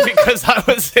no. with because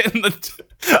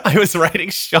I was riding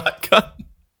shotgun.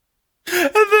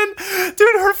 And then,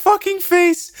 dude, her fucking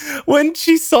face when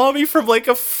she saw me from like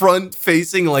a front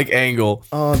facing like angle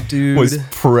Oh, dude. was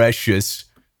precious.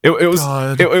 It was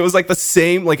God. it was like the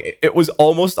same, like it was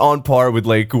almost on par with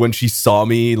like when she saw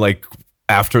me like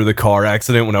after the car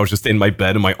accident when I was just in my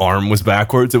bed and my arm was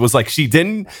backwards. It was like she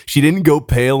didn't go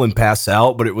pale and pass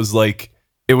out, but it was like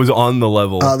it was on the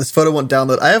level. This photo won't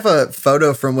download. I have a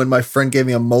photo from when my friend gave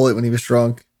me a mullet when he was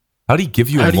drunk. How do you give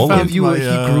you How a do you mullet? give you? My,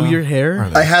 He grew your hair.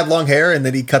 I had long hair and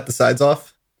then he cut the sides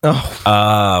off. Oh,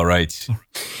 Ah, right.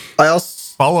 I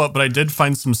also Follow up, but I did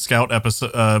find some scout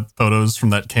episode photos from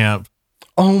that camp.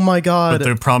 oh my But god.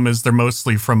 the problem is they're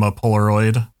mostly from a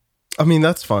Polaroid. I mean,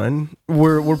 that's fine.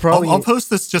 We're probably I'll post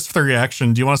this just for the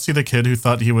reaction. Do you want to see the kid who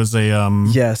thought he was a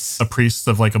yes, a priest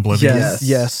of like oblivion? yes, Yes.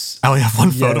 yes. I only have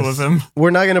one photo Yes. of him. We're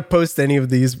not gonna post any of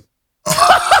these.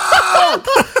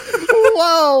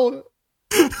 Wow.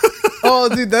 Oh,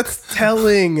 dude, that's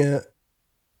telling.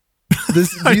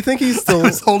 This. Do you think he's I still?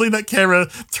 was holding that camera,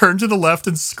 turned to the left,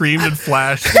 and screamed and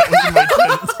flashed. That was in my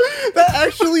tent. That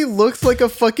actually looks like a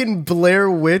fucking Blair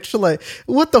Witch. Like,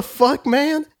 what the fuck,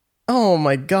 man? Oh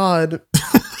my god.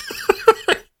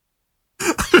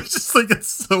 It's just like it's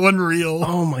so unreal.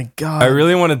 Oh my god. I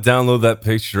really want to download that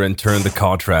picture and turn the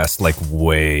contrast like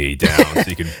way down so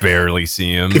you can barely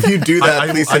see him. if you do that,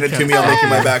 I- please I send it to can't- me. I'll make it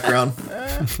my background.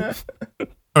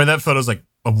 I mean, that photo's like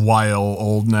a while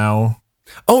old now.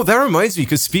 Oh, that reminds me,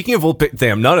 because speaking of old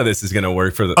damn, none of this is gonna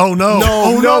work for the Oh no! No,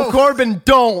 oh no, Corbin,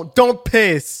 don't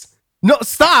piss. No,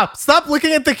 stop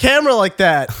looking at the camera like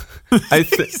that.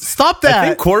 Stop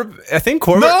that. I think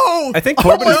Corbin. No! I think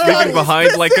Corbin Oh is my God, leaving he's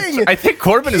behind like pissing! I think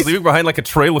Corbin is leaving behind like a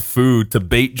trail of food to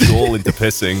bait Joel into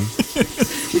pissing.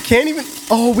 We can't even.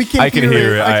 Oh, we can. I can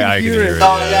hear it. I I can hear it.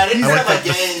 Oh yeah, I didn't I set like my that.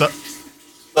 game, The,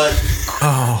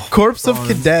 but Corpse of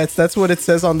Cadets. That's what it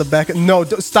says on the back. No,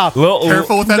 stop.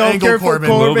 careful with that no, angle, careful, Corbin.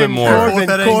 A little bit more. Careful with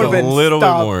that angle. Corbin, A little bit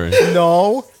stop. more.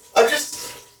 No. I'm just.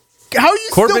 How are you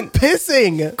Corbin- still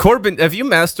pissing? Corbin, have you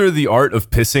mastered the art of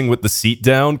pissing with the seat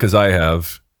down? Because I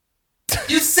have.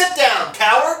 You sit down,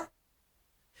 coward.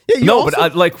 Yeah, you No, also- but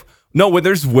I like. No, when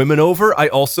there's women over, I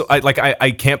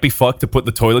can't be fucked to put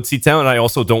the toilet seat down, and I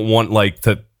also don't want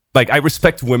I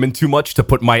respect women too much to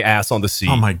put my ass on the seat.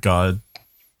 Oh my god!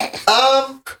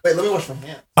 Wait, let me wash my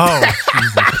hands. Oh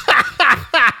Jesus!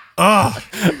 Oh,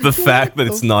 The fact that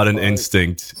it's not an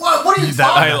instinct. What are you that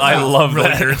talking I about? love really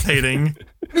that. irritating.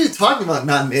 What are you talking about?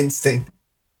 Not an instinct.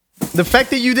 the fact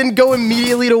that you didn't go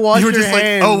immediately to wash You were your just like,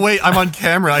 hands. oh wait, I'm on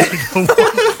camera. I can go.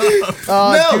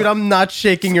 Oh, No. dude, I'm not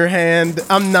shaking your hand.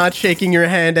 I'm not shaking your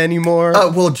hand anymore.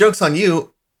 Well, joke's on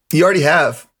you. You already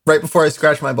have. Right before I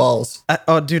scratched my balls.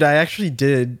 Dude, I actually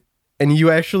did, and you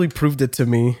actually proved it to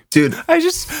me. Dude, I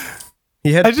just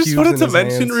He had. wanted pubes in to his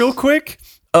mention hands. real quick.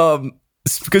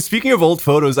 Because speaking of old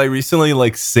photos, I recently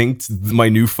like synced my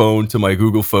new phone to my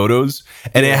Google Photos,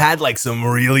 and it had like some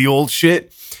really old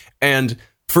shit. And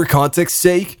for context's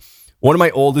sake, one of my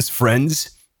oldest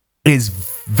friends is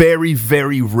very,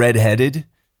 very redheaded.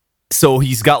 So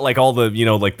he's got like all the,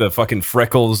 like the fucking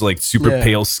freckles, like super Yeah.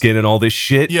 pale skin and all this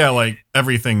shit. Yeah, like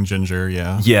everything ginger.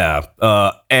 Yeah. Yeah.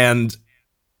 And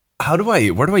where do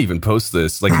I even post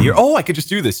this? Like here? Oh, I could just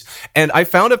do this. And I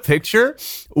found a picture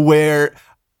where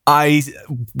I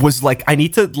was like, I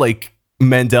need to like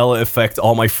Mandela effect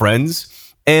all my friends.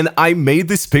 And I made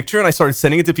this picture and I started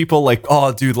sending it to people like,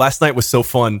 oh, dude, last night was so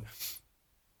fun.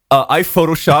 I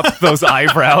photoshopped those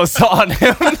eyebrows on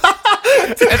him. And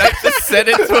I just sent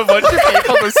it to a bunch of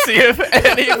people to see if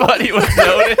anybody would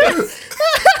notice.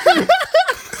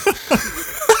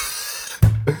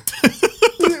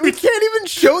 We can't even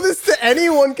show this to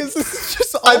anyone because this is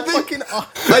just all fucking.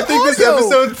 I think this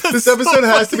episode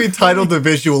has to be titled the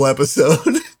visual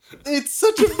episode. It's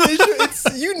such a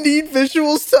visual. You need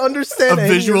visuals to understand A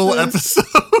any visual of this.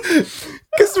 episode.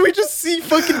 Because we just see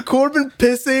fucking Corbin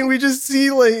pissing. We just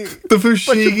see like The bunch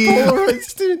of Fushigi,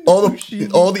 Polaroids,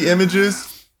 dude. all the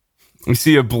images. We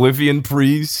see Oblivion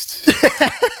Priest.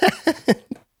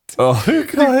 Oh,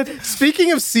 God.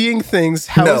 Speaking of seeing things,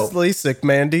 how No. is LASIK,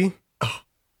 Mandy?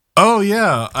 Oh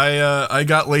yeah, I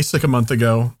got LASIK a month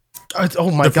ago.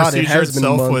 Oh my The god, it procedure has been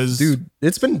itself months. was- Dude,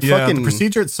 it's been Yeah, fucking. the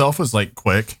procedure itself was like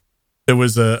quick. It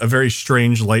was a very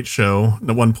strange light show.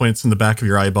 At one point, it's in the back of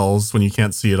your eyeballs when you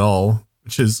can't see at all,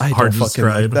 which is I hard don't to fucking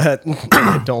like describe. that.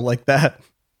 I don't like that.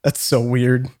 That's so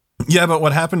weird. Yeah, but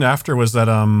what happened after was that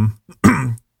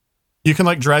you can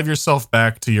like drive yourself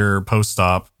back to your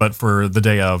post-op, but for the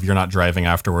day of, you're not driving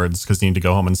afterwards because you need to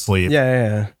go home and sleep.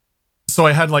 Yeah. So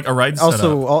I had like a ride set up.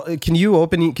 Also, can you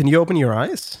open your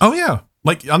eyes? Oh yeah,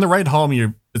 like on the ride home,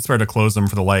 it's better to close them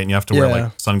for the light, and you have to wear Yeah.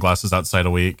 like sunglasses outside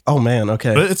a week. Oh man,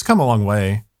 okay. But it's come a long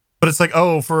way. But it's like,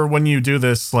 oh, for when you do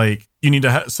this, like you need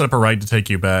to set up a ride to take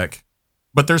you back.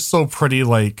 But they're so pretty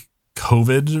like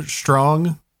COVID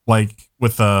strong, like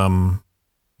with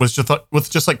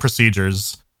just like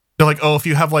procedures. They're like, oh, if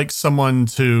you have like someone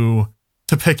to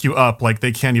pick you up, like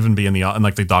they can't even be in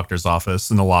like the doctor's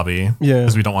office in the lobby Yeah.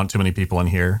 because we don't want too many people in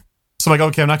here. So I'm like,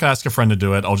 okay, I'm not gonna ask a friend to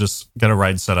do it. I'll just get a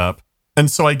ride set up. And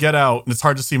so I get out, and it's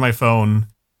hard to see my phone,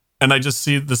 and I just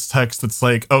see this text that's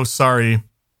like, oh, sorry,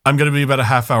 I'm gonna be about a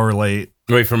half hour late.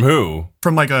 Wait, from who?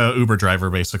 From like a Uber driver,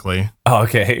 basically. Oh,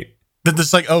 okay. That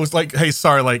this like, oh, it's like, hey,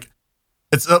 sorry, like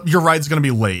it's your ride's gonna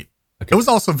be late. Okay. It was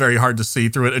also very hard to see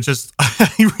through it. It just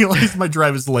I realized my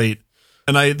drive is late,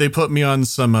 and they put me on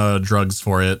some drugs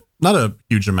for it. Not a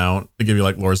huge amount. They give you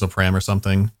like lorazepam or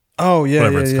something. Oh yeah,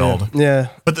 Whatever yeah, it's yeah. called. Yeah.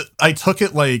 But I took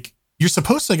it like you're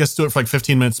supposed to, I guess, do it for like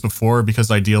 15 minutes before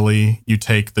because ideally you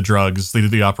take the drugs, they do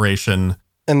the operation,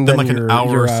 And then like an you're-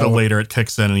 hour you're or so out. later it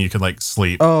kicks in and you could like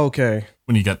sleep Oh, okay.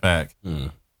 when you get back. Hmm.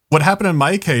 What happened in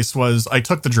my case was I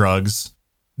took the drugs.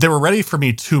 They were ready for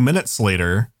me 2 minutes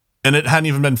later, and it hadn't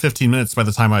even been 15 minutes by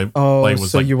the time I Oh,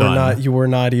 was so like you were done. you were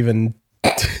not even.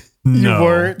 No,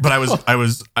 weren't? but I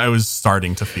was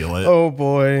starting to feel it. Oh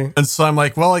boy. And so I'm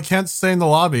like, well, I can't stay in the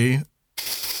lobby.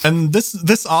 And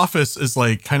this office is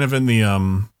like kind of in the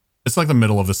it's like the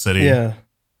middle of the city. Yeah.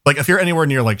 Like if you're anywhere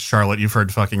near like Charlotte, you've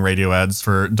heard fucking radio ads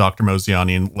for Dr.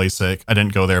 Moziani and LASIK. I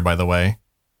didn't go there, by the way.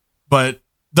 But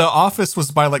the office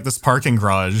was by like this parking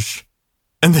garage,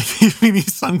 and they gave me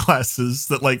these sunglasses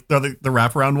that like they're the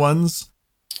wraparound ones.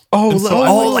 Oh, And so I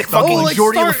like fucking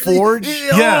Jordy LaForge?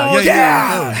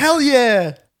 Yeah. Hell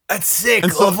yeah. That's sick.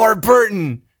 And so- LeVar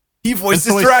Burton. He voiced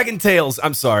And so his I- Dragon Tales.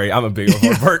 I'm sorry. I'm a big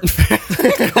LeVar Burton fan.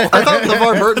 I thought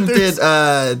LeVar Burton did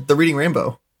The Reading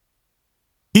Rainbow.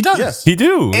 He does. Yes. He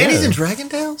do. And he's in Dragon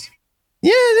Tales?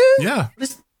 Yeah, dude. Yeah.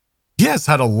 He has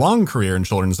had a long career in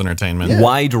children's entertainment.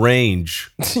 Wide range.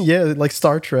 Yeah, like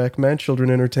Star Trek, man. Children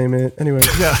entertainment. Anyway.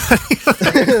 Yeah.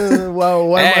 Wow.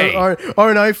 Why Hey.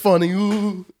 aren't I funny?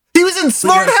 Ooh. He was in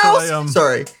Smart yeah, so House? I,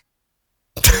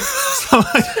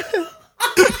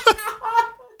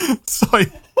 Sorry.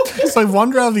 So I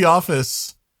wander out of the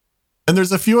office, and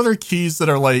there's a few other keys that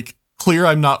are like clear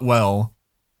I'm not well.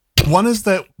 One is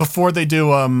that before they do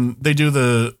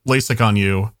the LASIK on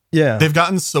you, Yeah. they've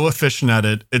gotten so efficient at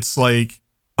it. It's like,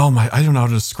 oh my, I don't know how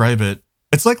to describe it.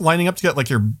 It's like lining up to get like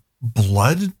your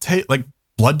blood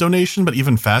donation, but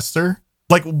even faster.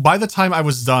 Like by the time I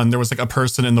was done, there was like a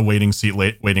person in the waiting seat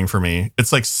waiting for me.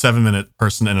 It's like 7-minute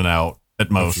person in and out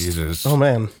at most. Jesus. Oh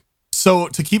man. So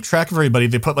to keep track of everybody,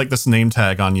 they put like this name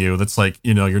tag on you that's like,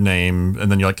 you know, your name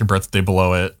and then you like your birthday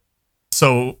below it.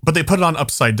 So, but they put it on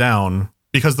upside down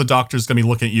because the doctor's going to be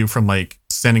looking at you from like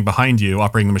standing behind you,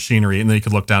 operating the machinery, and then you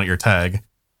could look down at your tag.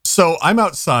 So I'm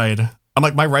outside. I'm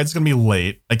like, my ride's going to be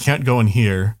late. I can't go in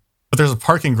here, but there's a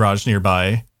parking garage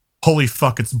nearby. Holy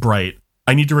fuck, it's bright.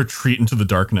 I need to retreat into the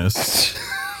darkness.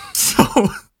 So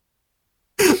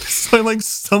I'm like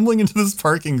stumbling into this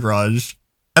parking garage,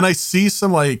 and I see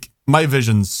some like, my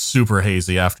vision's super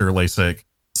hazy after LASIK.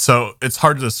 So it's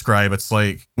hard to describe. It's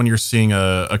like when you're seeing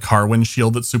a car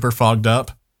windshield that's super fogged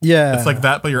up. Yeah. It's like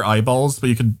that, but your eyeballs. But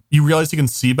you realize you can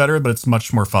see better, but it's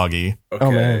much more foggy. Okay.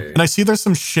 Oh, man. And I see there's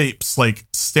some shapes like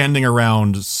standing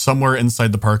around somewhere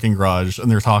inside the parking garage, and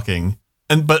they're talking.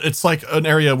 But it's like an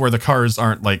area where the cars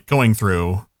aren't like going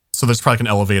through. So there's probably like an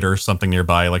elevator or something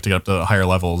nearby, like to get up to higher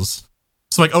levels.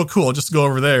 So I'm like, oh, cool, I'll just go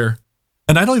over there.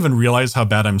 And I don't even realize how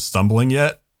bad I'm stumbling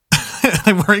yet.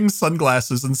 I'm wearing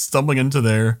sunglasses and stumbling into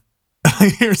there. And I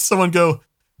hear someone go,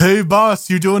 "Hey, boss,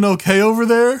 you doing okay over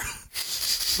there?"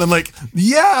 I'm like,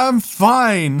 "Yeah, I'm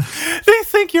fine." They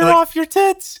think you're Like- off your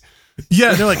tits.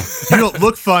 Yeah, they're like, "You don't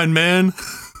look fine, man."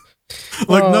 I'm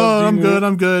like, Oh, no, I'm dude. good,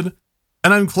 I'm good.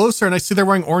 And I'm closer and I see they're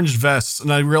wearing orange vests,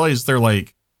 and I realize they're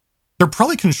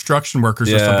probably construction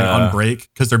workers or something Yeah. on break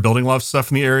because they're building a lot of stuff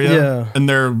in the area. Yeah. And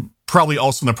they're probably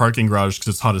also in the parking garage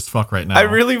because it's hot as fuck right now. I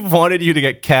really wanted you to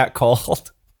get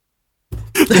catcalled.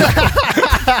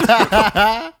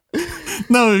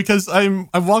 No, because I'm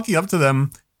walking up to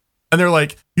them and they're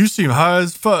like, "You seem high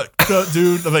as fuck,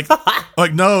 dude." I'm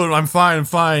like, "No, I'm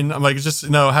fine. I'm like, just,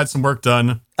 I had some work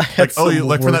done." Like, "Oh, you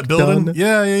like for that building?" Done.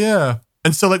 Yeah.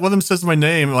 And so like one of them says my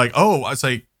name, I'm like, "Oh," I was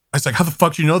like, "How the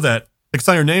fuck do you know that? Like, it's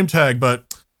on your name tag,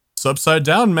 but it's upside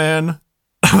down, man."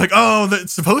 I'm like, "Oh,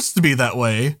 that's supposed to be that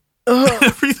way."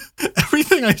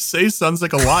 Everything I say sounds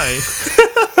like a lie.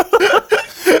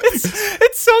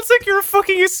 It sounds like you're a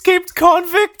fucking escaped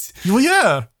convict. Well,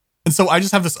 yeah. And so I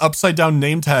just have this upside down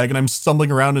name tag, and I'm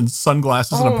stumbling around in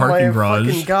sunglasses in a parking my garage.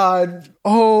 fucking God.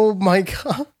 Oh my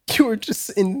God. You were just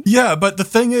in. Yeah, but the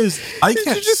thing is, I Did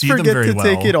can't you just see them forget very to well.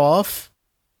 take it off?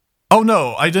 Oh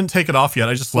no, I didn't take it off yet.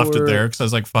 I just left it there because I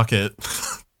was like, "Fuck it."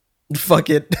 Fuck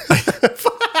it.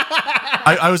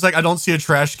 I was like, I don't see a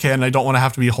trash can. I don't want to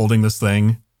have to be holding this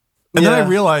thing. And then I Yeah.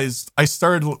 realized I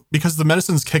started, because the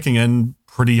medicine's kicking in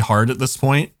pretty hard at this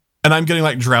point, and I'm getting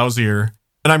like drowsier,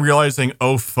 and I'm realizing,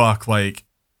 oh fuck, like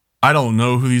I don't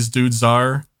know who these dudes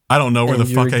are. I don't know where And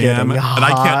the fuck I you're am, and getting I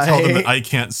can't tell them that high. I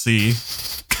can't see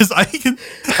because I can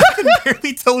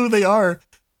barely tell who they are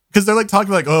because they're like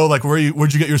talking like, "Oh, like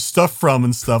where'd you get your stuff from?"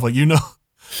 and stuff, like,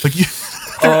 like you.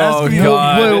 they're Oh asking me,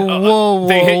 god! whoa,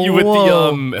 They hit you with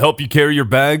whoa. the help you carry your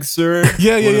bags, sir.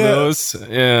 Yeah, One of yeah. those.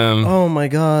 Yeah. Oh my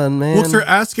God, man. Well, they're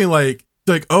asking like,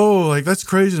 "Oh, like that's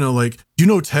crazy." Like, "Do you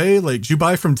know Tay? Like, did you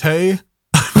buy from Tay?"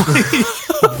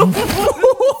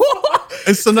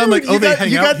 And so now I'm like, Dude, "Oh, they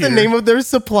hang you out got here." the name of their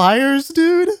suppliers,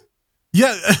 dude?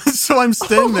 Yeah. So I'm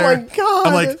standing Oh there. my God.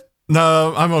 I'm like,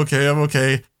 "No, I'm okay. I'm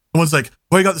okay." And one's like,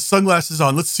 "Well, you got the sunglasses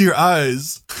on. Let's see your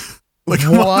eyes." Like,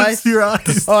 What? let's see your eyes.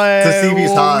 to see if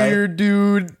he's high. weird,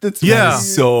 dude. That's Yeah. weird.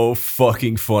 So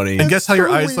fucking funny. And guess how your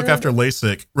so eyes look weird. after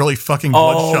LASIK? Really fucking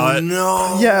Oh bloodshot.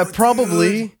 no! Yeah,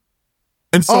 probably.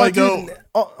 And so Oh, I go, dude.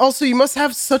 Also, you must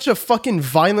have such a fucking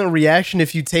violent reaction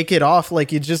if you take it off.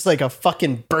 Like, it's just like a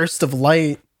fucking burst of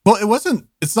light. well,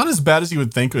 it's not as bad as you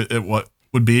would think it what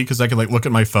would be because I could like look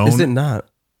at my phone. Is it not?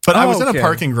 But I Oh, was in okay. a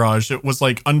parking garage. It was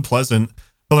like unpleasant.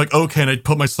 But like, okay, and I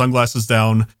put my sunglasses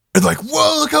down. And like,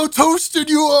 whoa, look how toasted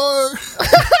you are.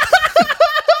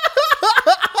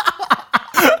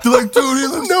 They're like, "Dude, he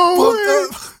looks No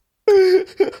fucked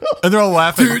up." And they're all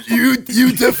laughing. You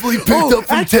definitely picked up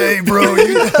from actually- Tay, bro.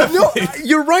 No,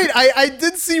 you're right. I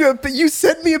did see you, but you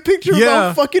sent me a picture of Yeah.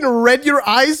 how fucking red your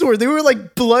eyes were. They were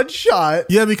like bloodshot.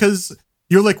 Yeah, because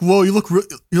you're like, whoa, you look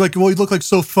like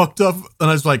so fucked up. And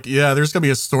I was like, yeah, there's gonna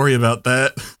be a story about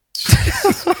that.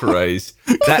 Christ.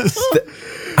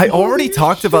 I already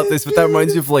talked about this, but that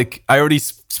reminds me of like I already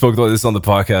spoke about this on the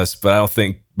podcast, but I don't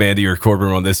think Mandy or Corbin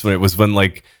were on this one. It was when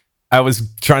like I was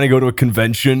trying to go to a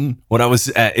convention when I was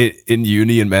in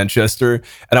uni in Manchester,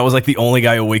 and I was like the only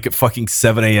guy awake at fucking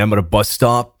 7 a.m. at a bus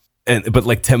stop. But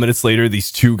like 10 minutes later,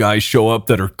 these two guys show up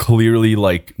that are clearly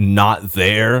like not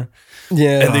there.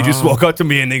 Yeah. And they just walk up to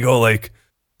me and they go like,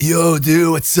 "Yo,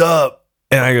 dude, what's up?"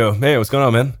 And I go, "Hey, what's going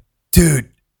on, man?" "Dude,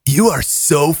 you are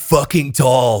so fucking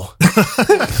tall."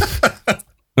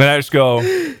 And I just go,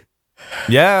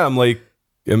 "Yeah, I'm like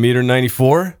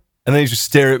 1.94 m." And they just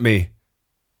stare at me.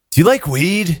 "Do you like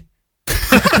weed?"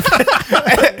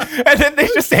 And then they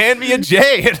just hand me a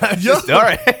J, and I'm just, all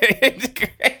right.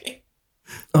 Great.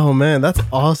 Oh man, that's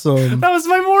awesome. That was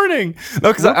my morning. No,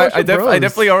 because What about I your bros?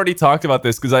 definitely already talked about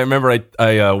this because I remember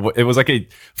it was like a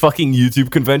fucking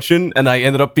YouTube convention, and I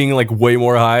ended up being like way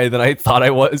more high than I thought I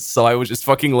was. So I was just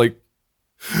fucking like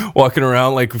walking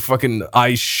around like fucking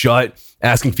eyes shut,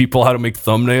 asking people how to make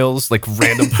thumbnails, like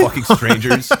random fucking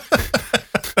strangers.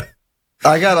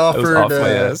 I got I was offered. off my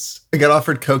ass. I got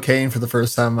offered cocaine for the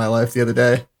first time in my life the other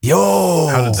day. Yo,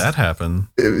 How did that happen?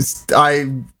 It was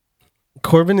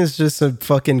Corbin is just a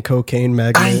fucking cocaine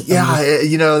magnet.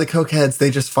 The cokeheads, they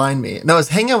just find me. No, I was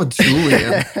hanging out with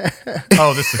Julian.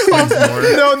 Oh, this explains more.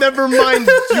 No, never mind.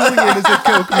 Julian is a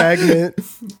coke magnet.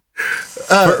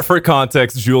 For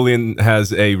context, Julian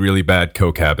has a really bad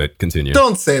coke habit. Continue.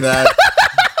 Don't say that.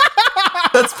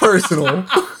 That's personal.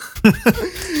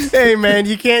 Hey man,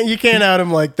 you can't out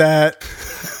him like that.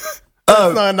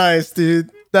 That's not nice,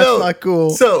 dude. That's not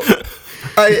cool. So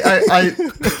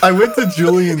I went to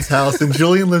Julian's house, and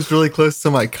Julian lives really close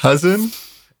to my cousin.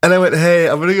 And I went, hey,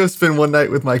 I'm gonna go spend one night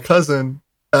with my cousin.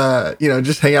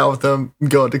 Just hang out with them and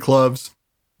go out to clubs.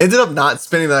 Ended up not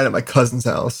spending the night at my cousin's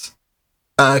house.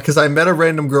 Because I met a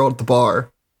random girl at the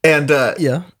bar. And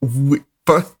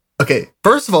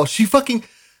first of all, she fucking.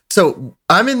 So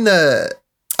I'm in the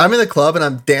club and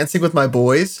I'm dancing with my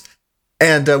boys,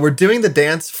 and we're doing the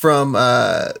dance from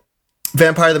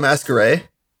Vampire the Masquerade,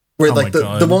 where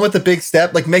the one with the big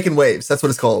step, like making waves. That's what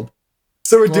it's called.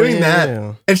 So we're doing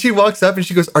that, and she walks up and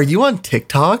she goes, "Are you on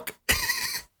TikTok?"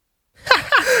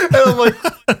 And I'm like,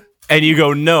 and you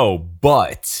go, "No,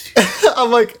 but."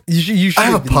 I'm like, you should I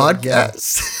have a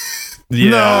podcast.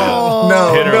 Yeah. No.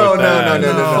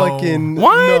 Fucking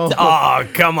What? no. Oh,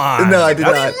 come on. No, I did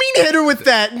What do not. you mean hit her with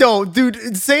that? No,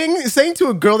 dude, saying to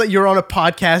a girl that you're on a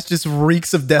podcast just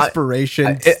reeks of desperation.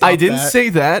 I Stop didn't that. say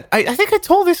that. I think I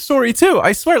told this story too.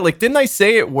 I swear, didn't I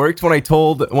say it worked when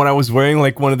I was wearing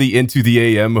one of the Into the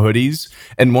AM hoodies,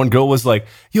 and one girl was like,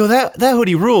 "Yo, that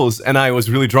hoodie rules," and I was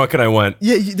really drunk, and I went,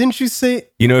 Yeah, didn't you say?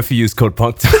 if you use code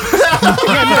PUNK.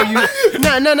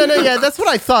 No. Yeah, that's what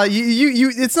I thought.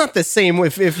 You. It's not the same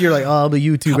if you're like, oh, I'm a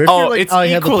YouTuber. If Oh, you're like, it's I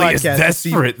have a equally as podcast,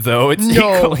 desperate though. It's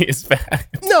No. equally as bad.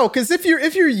 No, because if you're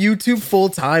YouTube full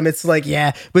time, it's like,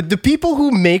 yeah. But the people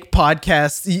who make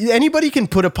podcasts, anybody can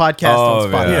put a podcast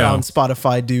on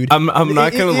Spotify, dude. I'm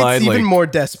not gonna lie. It's even more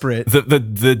desperate.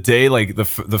 The day,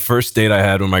 the first date I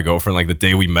had with my girlfriend, the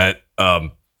day we met,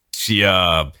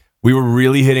 we were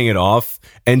really hitting it off,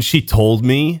 and she told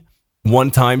me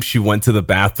one time she went to the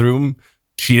bathroom.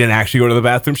 She didn't actually go to the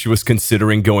bathroom. She was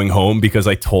considering going home because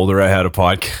I told her I had a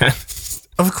podcast.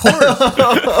 Of course.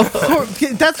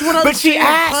 That's what I'm But she saying.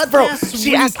 asked, bro. Podcasts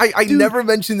She asked. I dude. never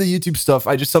mention the YouTube stuff.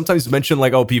 I just sometimes mention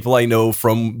people I know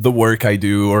from the work I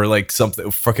do, or something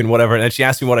fucking whatever. And then she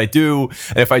asked me what I do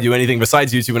and if I do anything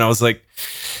besides YouTube, and I was like,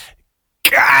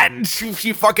 God,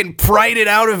 she fucking pried it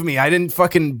out of me. I didn't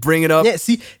fucking bring it up. Yeah,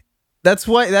 see, that's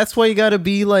why you gotta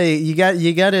be like, you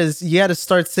gotta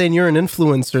start saying you're an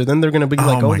influencer. Then they're gonna be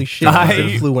like, my holy shit, God.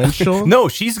 he's influential. No,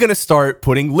 she's gonna start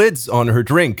putting lids on her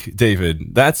drink,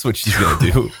 David. That's what she's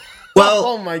gonna do. Well,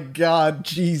 Oh my God,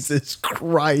 Jesus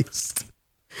Christ!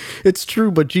 It's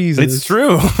true, but Jesus, It's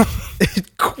true.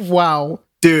 Wow,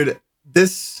 dude,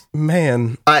 this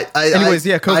man. Anyways,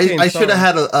 cocaine. I should have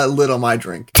had a lid on my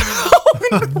drink.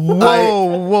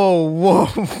 Whoa!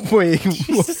 Wait,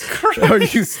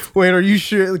 are you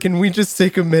sure? Can we just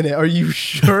take a minute? Are you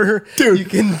sure, Dude. you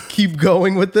can keep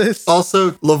going with this?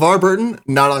 Also, LeVar Burton,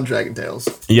 not on Dragon Tales.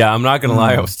 Yeah, I'm not gonna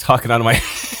lie. I was talking out of my.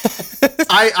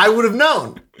 I would have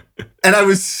known. And I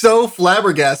was so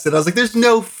flabbergasted. I was like, there's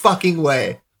no fucking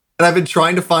way. And I've been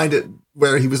trying to find it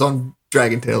where he was on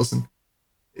Dragon Tales. And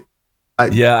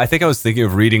Yeah, I think I was thinking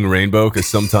of Reading Rainbow because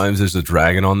sometimes there's a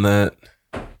dragon on that.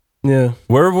 Yeah,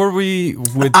 Where were we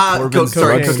with Corbin's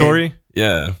cocaine. drug story?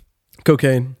 Yeah,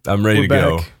 cocaine. I'm ready We're to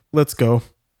go. back. Let's go.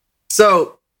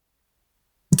 so,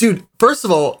 dude, first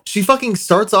of all, she fucking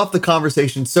starts off the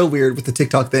conversation so weird with the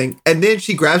TikTok thing. And then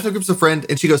she grabs her groups of friends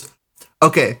and she goes,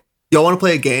 okay, y'all want to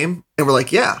play a game? And we're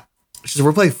like, yeah. She says,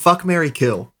 we're playing Fuck, Marry,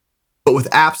 Kill, but with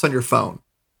apps on your phone.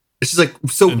 And she's like,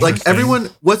 so Interesting. everyone,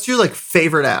 what's your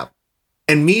favorite app?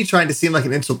 And me trying to seem like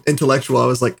an intellectual, I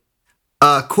was like,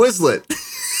 Quizlet.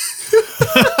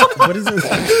 What is this?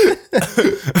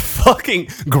 Fucking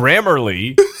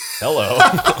Grammarly. Hello.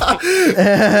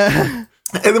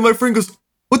 And then my friend goes,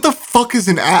 what the fuck is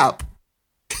an app?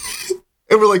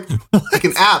 And we're like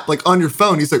an app, on your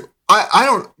phone. He's like, I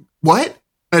don't, what?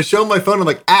 And I show him my phone. I'm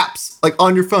like, apps,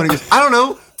 on your phone. He goes, I don't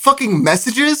know, fucking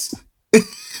messages?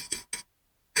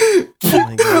 Oh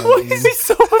my God, Why is he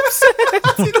so upset?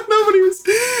 I don't know, but he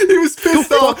was pissed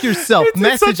Go off. fuck yourself.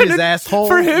 Messages, asshole.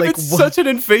 For him, Like, it's what? such an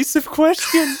invasive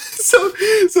question. So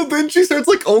then she starts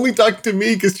only talking to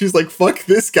me because she's like, fuck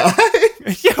this guy.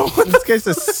 Yeah, what the This guy's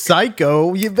a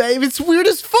psycho. Babe, it's weird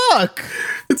as fuck.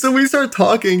 And so we start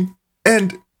talking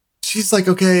and she's like,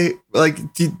 okay,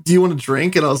 do you want to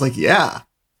drink? And I was like, yeah.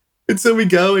 And so we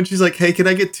go and she's like, hey, can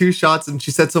I get 2 shots? And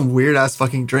she said some weird ass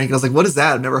fucking drink. And I was like, what is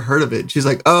that? I've never heard of it. She's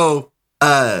like,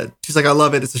 she's like, I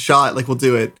love it. It's a shot. We'll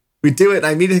do it. we do it, and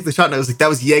I immediately take the shot, and I was like, that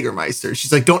was Jägermeister.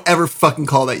 She's like, don't ever fucking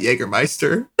call that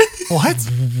Jägermeister. What?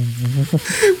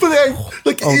 But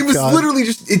it was God. literally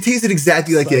just, it tasted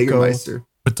exactly like Psycho. Jägermeister.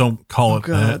 But don't call it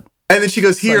that. And then she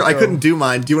goes, here, I Psycho. couldn't do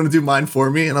mine. Do you want to do mine for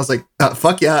me? And I was like,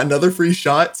 fuck yeah, another free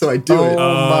shot. So I do it.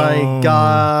 Oh my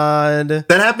God. That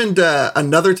happened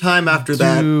another time after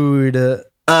that. Dude.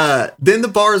 Then the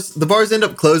bars end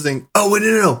up closing. Oh, wait,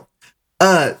 no.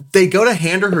 They go to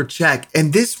hand her check.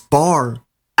 And this bar,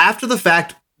 after the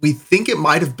fact, we think it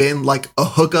might have been like a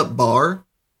hookup bar.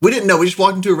 We didn't know. We just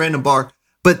walked into a random bar.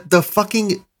 But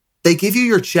they give you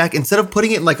your check instead of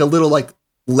putting it in like a little like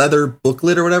leather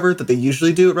booklet or whatever that they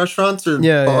usually do at restaurants or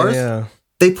bars. Yeah.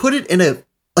 They put it in a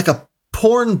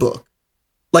porn book,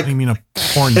 like What do you mean a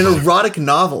porn an book? erotic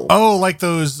novel. Oh, like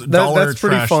those dollar that's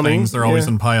pretty trash funny. things. They're always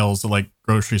Yeah. in piles at like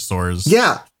grocery stores.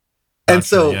 Yeah. And Gotcha,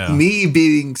 so yeah. me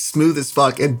being smooth as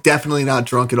fuck and definitely not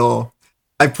drunk at all,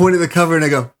 I point at the cover and I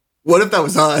go, what if that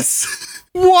was us?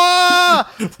 Wah!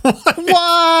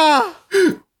 Wah!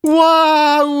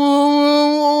 Wah!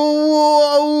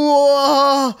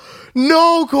 Wah!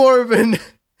 No, Corbin.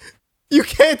 You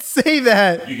can't say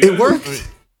that. It worked.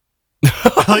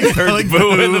 I like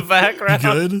Boo in the background.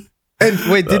 Good.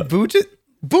 And Wait, did Boo just...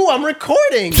 Boo, I'm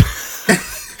recording.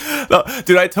 No,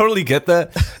 dude, I totally get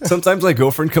that. Sometimes my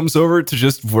girlfriend comes over to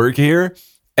just work here,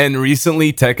 and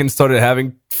recently Tekken started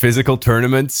having physical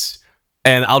tournaments,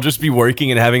 and I'll just be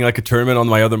working and having like a tournament on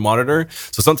my other monitor.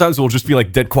 So sometimes we'll just be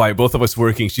like dead quiet, both of us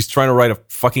working. She's trying to write a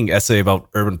fucking essay about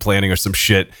urban planning or some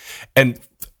shit, and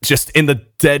just in the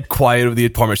dead quiet of the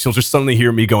apartment, she'll just suddenly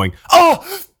hear me going, "Oh,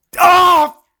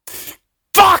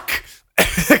 fuck,"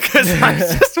 because I'm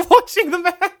just watching the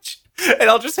match, and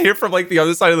I'll just hear from like the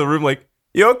other side of the room, like,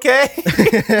 "You okay?"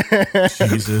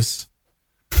 Jesus.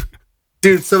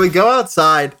 dude, so we go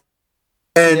outside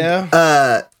and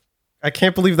Yeah. I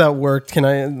can't believe that worked.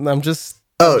 I'm just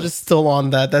still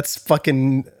on that. That's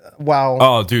fucking wow.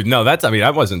 Oh, dude, no, I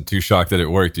wasn't too shocked that it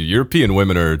worked, dude. European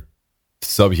women are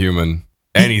subhuman.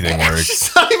 Anything works.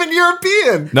 she's not even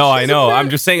European. No, I know. I'm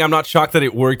just saying I'm not shocked that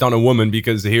it worked on a woman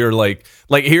because here, here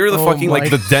the Oh fucking, like, my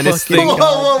the dentist fucking thing.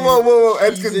 God. Whoa.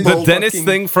 Ed's getting The bold. dentist fucking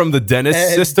thing from the dentist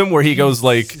Ed, system where he goes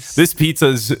like, this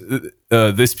pizza's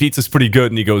pretty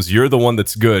good. And he goes, you're the one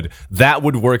that's good. That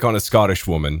would work on a Scottish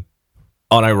woman,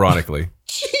 unironically.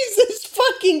 Jesus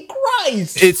fucking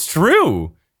Christ. It's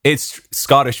true. It's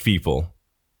Scottish people.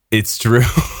 It's true.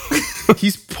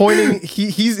 He's pointing.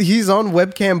 He's on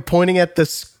webcam pointing at the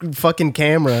fucking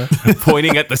camera.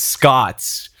 Pointing at the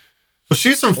Scots. Well,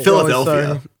 she's from Oh, Philadelphia.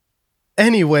 sorry.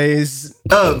 Anyways,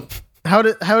 how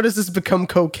does this become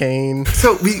cocaine?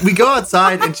 So we go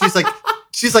outside and she's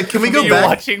like, can we go You back?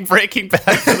 watching Breaking Bad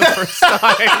for the first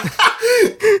time?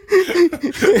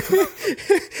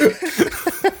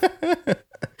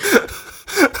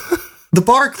 The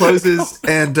bar closes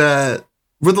and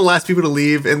we're the last people to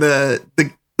leave. And the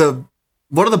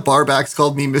one of the bar backs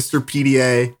called me Mr.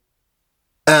 PDA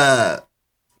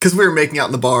because we were making out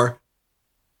in the bar.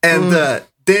 And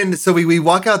then so we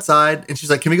walk outside and she's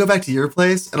like, can we go back to your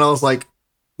place? And I was like,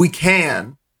 we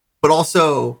can, but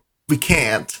also we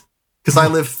can't because I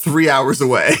live 3 hours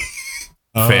away.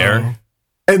 Fair.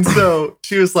 And so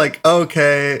she was like,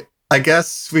 okay, I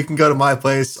guess we can go to my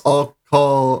place. I'll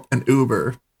call an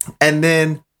Uber. And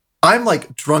then I'm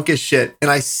like drunk as shit.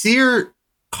 And I see her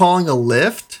calling a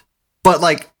Lyft, but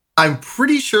like, I'm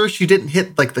pretty sure she didn't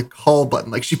hit like the call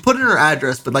button. Like she put in her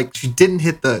address, but like she didn't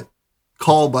hit the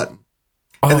call button.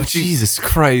 Oh, And she- Jesus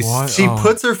Christ. What? She Oh.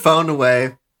 puts her phone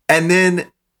away and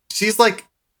then she's like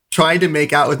trying to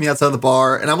make out with me outside the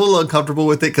bar. And I'm a little uncomfortable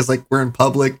with it because like we're in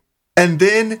public. And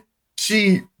then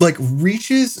she like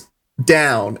reaches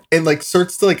down and like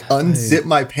starts to like unzip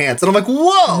my pants. And I'm like,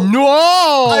 whoa. No,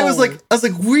 I was like,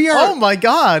 we are. oh my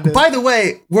god. By the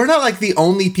way, we're not like the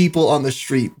only people on the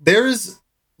street. There's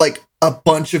like a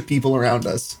bunch of people around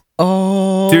us.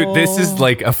 Oh, Dude, this is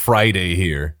like a Friday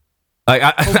here. Like,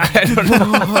 I don't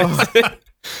know.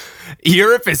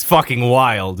 Europe is fucking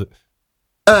wild.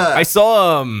 I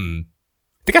saw, I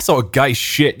think I saw a guy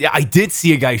shit. Yeah, I did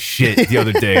see a guy shit the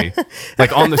other day,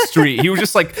 like on the street. He was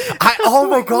just like, oh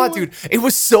my God, dude. It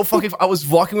was so fucking, I was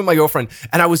walking with my girlfriend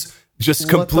and I was just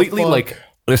What the completely fuck? like,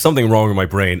 there's something wrong with my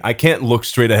brain. I can't look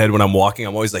straight ahead when I'm walking.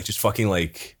 I'm always like, just fucking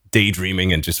like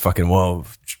daydreaming and just fucking, whoa,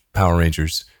 Power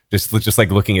Rangers. Just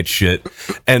like looking at shit.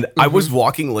 And I was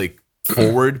walking like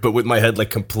forward, but with my head like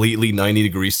completely 90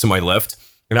 degrees to my left.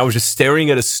 And I was just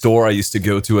staring at a store I used to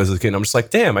go to as a kid. And I'm just like,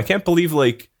 damn, I can't believe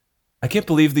like I can't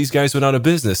believe these guys went out of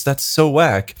business. That's so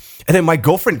whack. And then my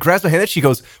girlfriend grabs my hand and she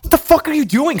goes, what the fuck are you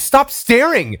doing? Stop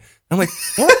staring. I'm like,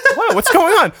 what? What's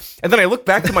going on? And then I look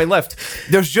back to my left.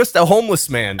 There's just a homeless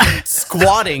man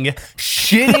squatting,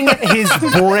 shitting his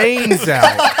brains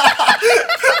out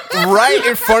right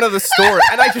in front of the store.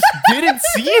 And I just didn't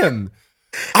see him.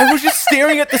 I was just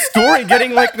staring at the store and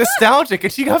getting like nostalgic.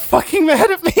 And she got fucking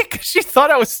mad at me because she thought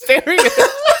I was staring at her.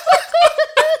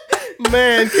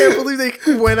 Man, can't believe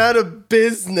they went out of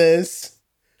business.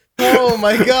 Oh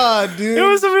my god, dude. It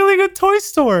was a really good toy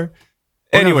store.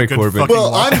 Anyway, Good Corbin. fucking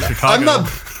Well, walk in Chicago.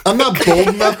 I'm not bold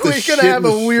enough to We're shit gonna have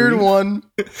in a the weird street. one.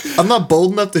 I'm not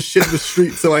bold enough to shit in the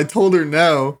street, so I told her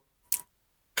no.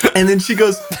 And then she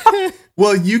goes,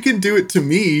 well, you can do it to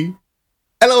me.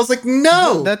 And I was like,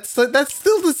 no. That's still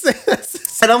the same. That's the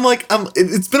same. And I'm like,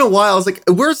 it's been a while. I was like,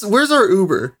 where's our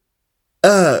Uber?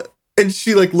 And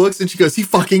she like looks and she goes, he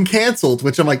fucking canceled,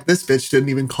 which I'm like, this bitch didn't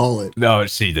even call it. No,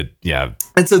 she did. Yeah.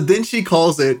 And so then she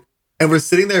calls it and we're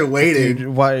sitting there waiting. Dude,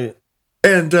 why?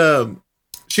 And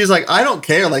she's like, I don't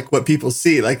care like what people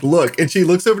see. Like, look. And she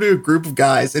looks over to a group of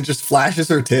guys and just flashes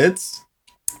her tits.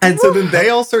 And so then they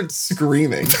all start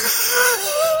screaming.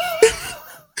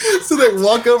 So they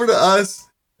walk over to us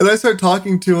and I start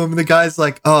talking to him. And the guy's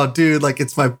like, oh, dude, like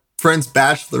it's my friend's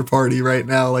bachelor party right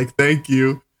now. Like, thank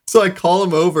you. So I call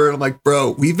him over and I'm like,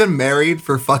 bro, we've been married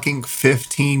for fucking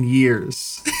 15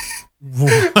 years.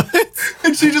 What?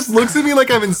 And she just looks at me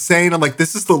like I'm insane. I'm like,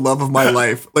 this is the love of my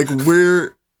life. Like,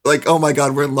 we're like, oh my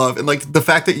God, we're in love. And like, the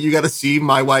fact that you got to see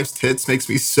my wife's tits makes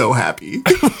me so happy.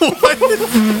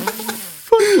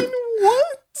 Fucking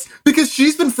what? Because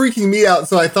she's been freaking me out.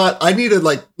 So I thought I need to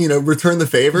like, return the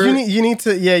favor. You need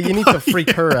to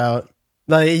freak her out.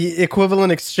 Like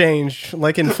equivalent exchange,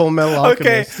 like in Full Metal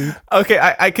Alchemist. Dude. Okay.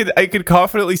 I could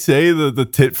confidently say the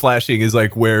tit flashing is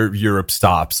like where Europe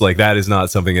stops. Like that is not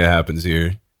something that happens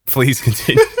here. Please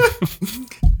continue.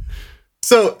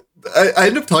 So I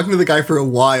ended up talking to the guy for a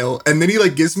while, and then he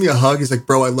like gives me a hug. He's like,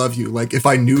 bro, I love you. Like, if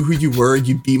I knew who you were,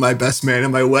 you'd be my best man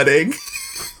in my wedding.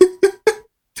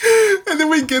 And then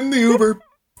we get in the Uber.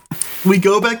 We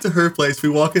go back to her place. We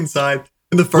walk inside.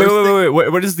 And the first wait.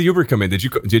 Where does the Uber come in? Did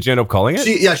you end up calling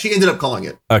it? she ended up calling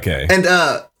it. Okay. And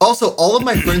also all of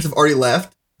my friends have already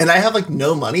left, and I have like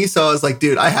no money. So I was like,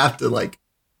 dude, I have to like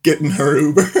get in her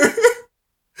Uber.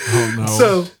 Oh no.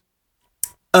 So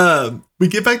we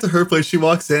get back to her place. She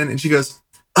walks in and she goes,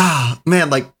 man,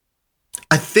 like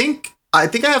I think I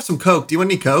have some Coke. Do you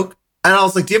want any Coke? And I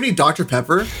was like, do you have any Dr.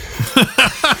 Pepper?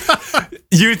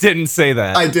 You didn't say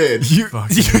that. I did.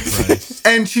 Fucking Christ.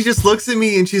 And she just looks at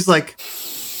me and she's like,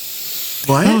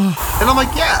 what? And I'm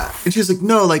like, yeah. And she's like,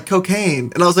 no, like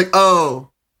cocaine. And I was like, oh,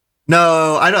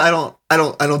 no, I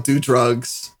don't do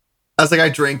drugs. I was like, I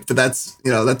drink, but that's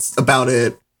about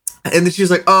it. And then she was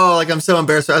like, oh, like I'm so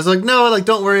embarrassed. I was like, no, like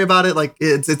don't worry about it. Like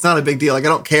it's not a big deal. Like I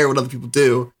don't care what other people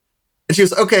do. And she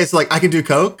was okay, so like I can do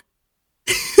Coke.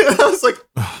 And I was like,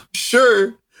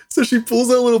 sure. So she pulls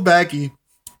out a little baggie,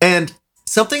 and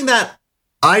something that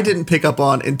I didn't pick up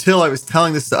on until I was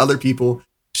telling this to other people.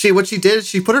 What she did is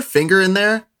she put her finger in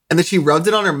there and then she rubbed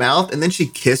it on her mouth and then she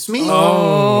kissed me.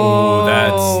 Oh,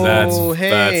 that's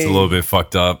hey. a little bit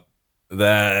fucked up.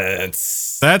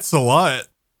 That's That's a lot.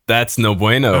 That's no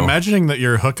bueno. I'm imagining that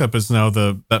your hookup is now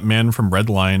that man from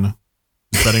Redline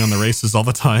betting on the races all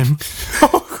the time.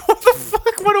 What the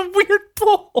fuck? What a weird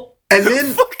pull. And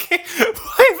then Okay,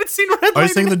 I haven't seen Red I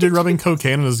was saying the dude rubbing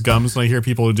cocaine in his gums when I hear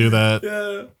people who do that.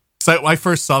 Yeah. So I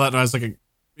first saw that and I was like,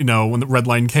 when the Red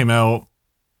Line came out,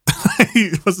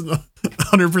 I wasn't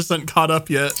 100% caught up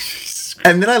yet.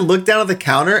 And then I look down at the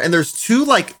counter and there's two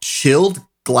like chilled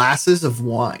glasses of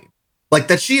wine, like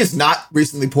that she has not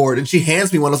recently poured. And she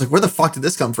hands me one. I was like, where the fuck did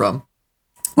this come from?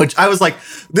 Which I was like,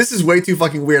 this is way too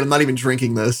fucking weird. I'm not even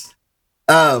drinking this.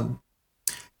 And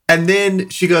then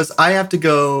she goes, I have to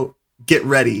go get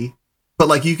ready, but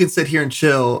like you can sit here and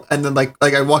chill. And then like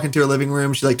I walk into her living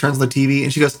room. She like turns on the TV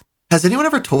and she goes, has anyone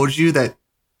ever told you that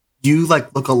you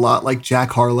like look a lot like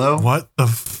Jack Harlow? What the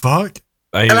fuck?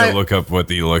 I need to look up what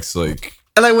he looks like.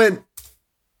 And I went,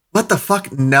 what the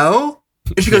fuck? No.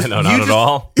 And she goes, No, not at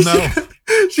all. No.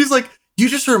 She's like, you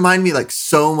just remind me like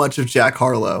so much of Jack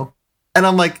Harlow. And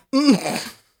I'm like,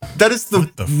 that is the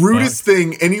rudest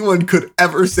thing anyone could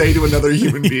ever say to another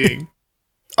human being.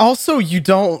 Also, you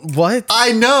don't what?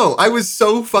 I know. I was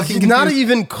so fucking Not confused.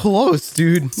 even close,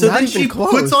 dude. So Not then even she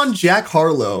close. puts on Jack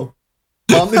Harlow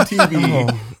on the TV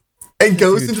Oh, and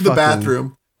goes dude, into the fucking-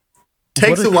 bathroom.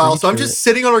 takes What a a while. So I'm creature. just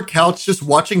sitting on her couch, just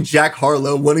watching Jack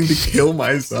Harlow, wanting to kill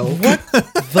myself. What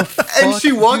the fuck? And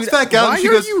she walks dude? back out Why and she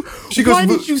are goes, you, she goes, why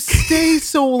did you stay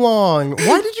so long?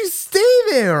 Why did you stay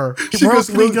there? She Where goes, else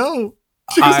can we "Will- go?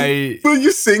 she goes, I will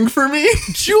you sing for me?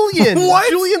 Julian! What?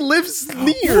 Julian lives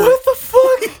near. what the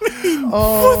fuck?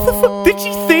 Oh, What the fuck? Did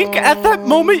she think at that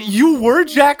moment you were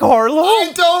Jack Harlow?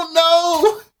 I don't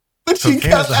know. But she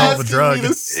Cocaine kept is a hell of a asking drug. me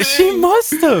to sing. She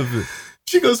must have.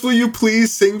 She goes, will you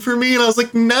please sing for me? And I was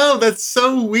like, no, that's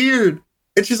so weird.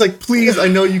 And she's like, please, I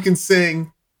know you can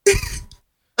sing.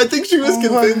 I think she was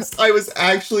convinced I was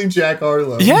actually Jack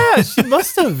Harlow. Yeah, she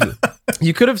must have.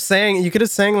 You could have sang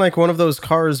like one of those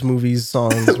Cars movies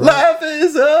songs. Right? Life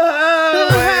is a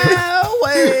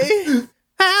Highway,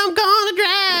 I'm gonna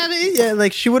drive it. Yeah,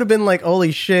 like she would have been like,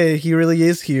 holy shit, he really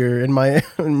is here in my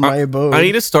abode. I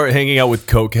need to start hanging out with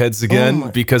cokeheads again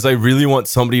because I really want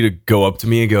somebody to go up to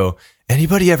me and go,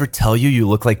 anybody ever tell you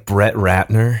look like Brett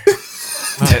Ratner?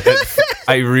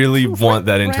 I really want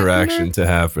that interaction to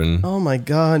happen. Oh my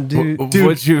god, dude.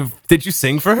 Did you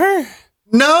sing for her?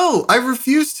 No, I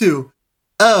refuse to.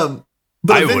 But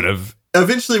I would have.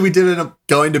 Eventually, we did end up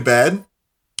going to bed,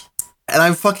 and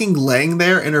I'm fucking laying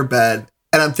there in her bed,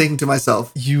 and I'm thinking to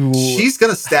myself, she's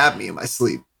gonna stab me in my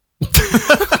sleep.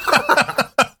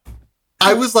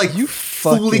 I was like,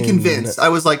 fully convinced. I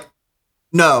was like,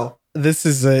 no. This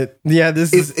is it. Yeah,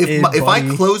 this is it. If I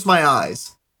buddy. close my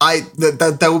eyes,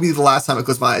 that will be the last time I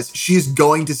close my eyes. She's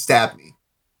going to stab me.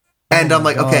 And I'm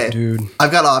like, God, okay, dude.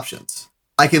 I've got options.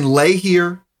 I can lay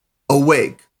here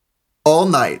awake all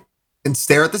night and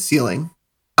stare at the ceiling.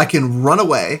 I can run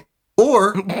away,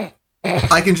 or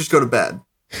I can just go to bed.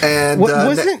 And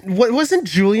wasn't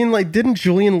Julian like? Didn't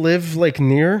Julian live like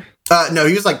near? no,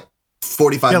 he was like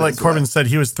 45 Yeah, minutes like Corbin away, said,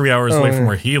 he was 3 hours away from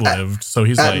where he lived. So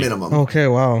he's at like, minimum. Okay,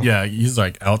 wow. yeah, he's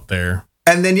like out there.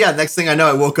 And then, yeah, next thing I know,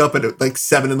 I woke up at like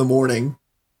 7 a.m.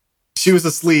 She was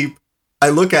asleep. I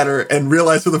look at her and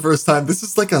realize for the first time, this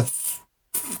is like a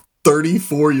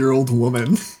 34-year-old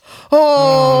woman.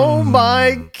 Oh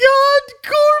my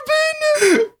god,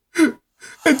 Corbin!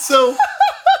 And so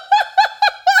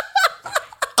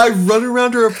I run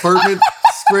around her apartment,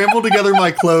 scramble together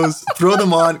my clothes, throw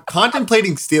them on,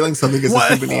 contemplating stealing something as a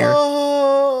souvenir.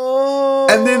 Oh,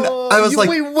 And then I was like,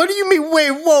 wait, what do you mean?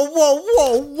 Wait,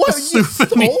 whoa, what? A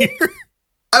souvenir.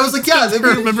 I was like, yeah, I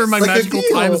remember my like a magical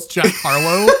deal. time as Jack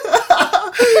Harlow.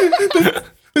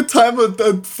 The time a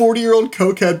 40-year-old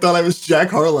cokehead thought I was Jack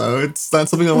Harlow. It's not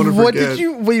something I want to What forget. did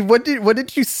you wait? What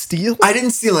did you steal? I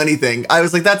didn't steal anything. I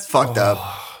was like, that's fucked up.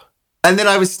 And then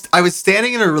I was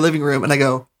standing in her living room and I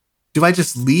go, do I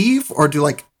just leave or do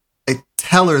like I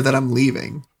tell her that I'm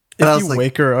leaving? And I If was you like,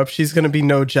 wake her up, she's gonna be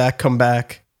no Jack. Come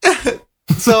back.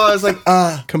 so I was like,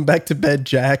 Come back to bed,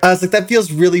 Jack. I was like, that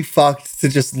feels really fucked to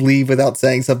just leave without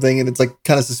saying something, and it's like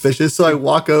kind of suspicious. So I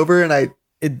walk over and I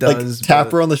It like does. tap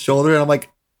but- her on the shoulder, and I'm like,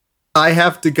 I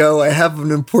have to go. I have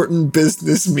an important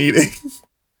business meeting.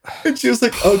 And she was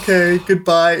like, okay,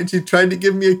 goodbye. And she tried to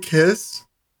give me a kiss,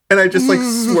 and I just like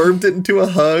swerved it into a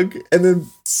hug, and then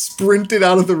sprinted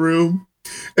out of the room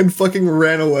and fucking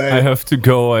ran away. I have to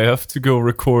go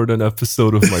record an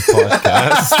episode of my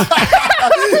podcast.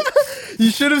 You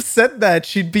should have said that.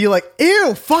 She'd be like,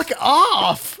 "Ew, fuck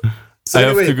off." So I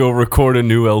anyway, have to go record a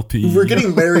new LP. we're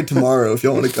getting married tomorrow if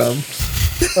y'all want to come.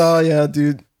 Oh yeah,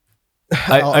 dude.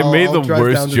 I made I'll the drive down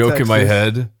worst to joke in my Texas.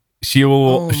 head. She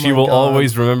will Oh she my will God.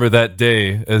 always remember that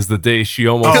day as the day she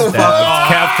almost Oh, stabbed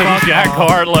Captain Jack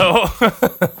Harlow.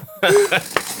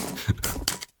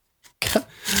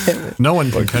 No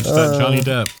one can catch that Johnny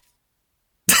Depp.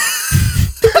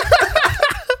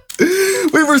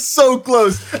 We were so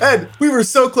close, Ed. We were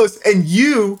so close, and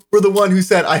you were the one who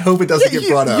said, "I hope it doesn't get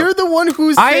brought up." You're the one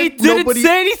who said I didn't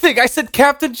say anything. I said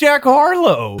Captain Jack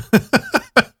Harlow.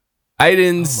 I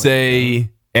didn't say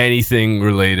anything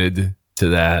related to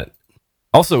that.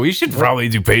 Also, we should probably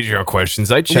do Patreon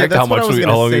questions. I checked that's how what I much was we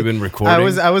gonna all say. we've been recording. I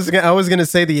was gonna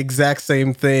say the exact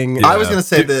same thing. I was gonna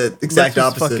say the exact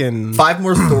Let's just opposite. fucking- 5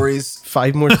 more stories.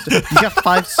 5 more. You got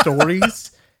 5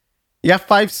 stories. You got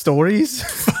 5 stories.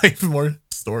 5 more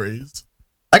stories.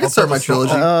 I can start my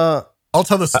trilogy. I'll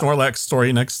tell the Snorlax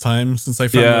story next time since I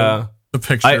found Yeah. the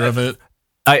picture I- of it.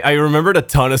 I remembered a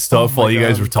ton of stuff while you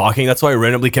guys were talking. That's why I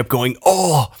randomly kept going,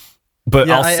 oh. But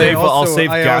Yeah, I'll I save also was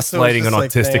gaslighting an just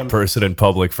like, autistic damn. person in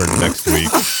public for next week.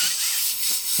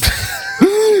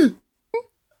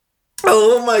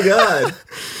 Oh my god.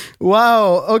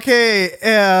 Wow. Okay.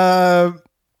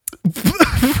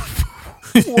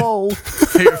 Whoa.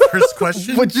 Okay, first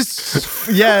question. But just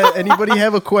Anybody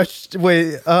have a question?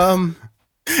 Wait.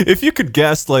 If you could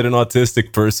gaslight an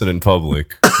autistic person in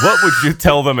public, what would you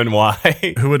tell them and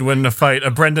why? Who would win in a fight?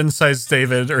 A Brendan-sized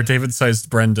David or David-sized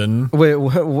Brendan?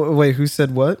 Wait, who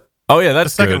said what? Oh yeah, The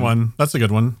that's second good. one. That's a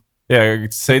good one. Yeah,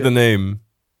 say the name.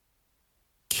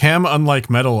 Cam Unlike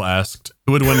Metal asked,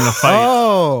 who would win in a fight?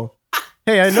 Oh,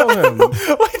 hey, I know him.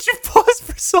 Why'd you pause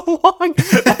for so long?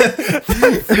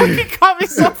 That fucking caught me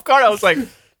so off guard. I was like,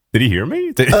 did he hear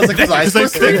me? I was like, was I Because I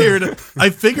supposed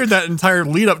to? figured that entire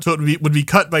lead up to it would be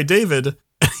cut by David.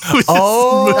 It was just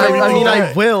Oh, I mean, right.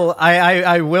 I will.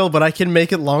 I will, but I can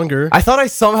make it longer. I thought I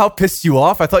somehow pissed you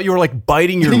off. I thought you were like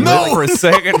biting your No. lip for a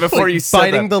second before you said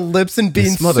Biting that. the lips and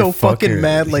being This so fucking motherfucker.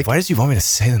 mad. Like, why does he want me to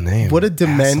say the name? what a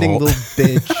demanding asshole? little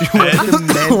bitch. What a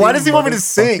demanding Why does he want me to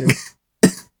sing?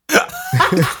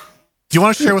 motherfucker. Do you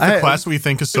want to share with the I- class what you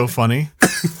think is so funny?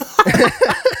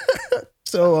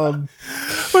 So,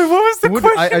 Wait, what was the would-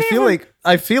 question?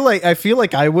 I feel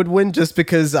like I would win just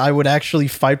because I would actually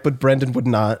fight, but Brendan would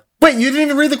not. Wait, you didn't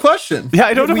even read the question. Yeah,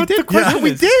 I don't know We what did. the question Yeah,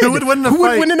 we is. did. Who would win in a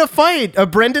fight? win in a fight? A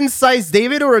Brendan-sized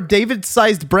David or a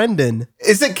David-sized Brendan?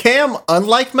 Is it Cam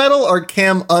unlike metal or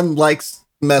Cam unlikes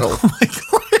metal?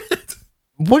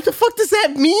 What the fuck does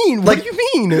that mean? What Like- do you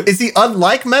mean? Is he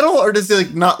unlike metal or does he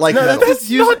like not like No, metal? that's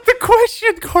Not the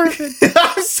question, Corbin.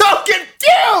 I'm so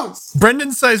confused.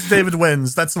 Brendan-sized David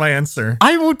wins. That's my answer.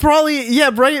 I would probably,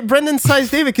 Brendan-sized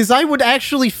David, because I would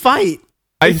actually fight.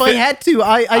 If I had to,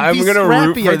 I'd I'm be gonna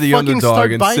root scrappy. for I'd the fucking underdog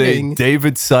start and biting. say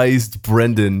David-sized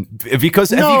Brendan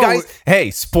because if No. you guys,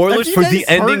 hey, spoilers Have for you the guys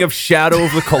ending heard- of Shadow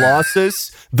of the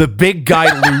Colossus. The big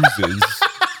guy loses.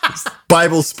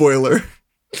 Bible spoiler.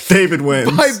 David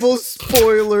wins. Bible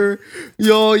spoiler.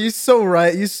 Yo, you're so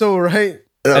right. You're so right.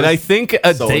 And I think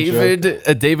a so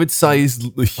David-sized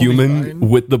human fine.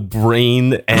 with the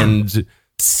brain and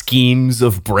schemes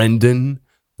of Brendan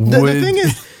would.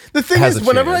 The thing has is, a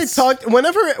whenever chance.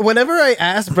 whenever I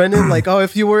ask Brendan, like, oh,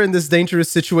 if you were in this dangerous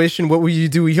situation, what would you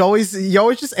do? He always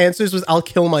just answers with, "I'll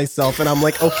kill myself," and I'm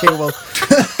like, okay, well,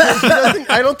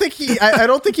 I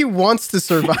don't think he wants to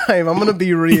survive. I'm gonna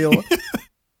be real.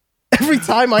 Every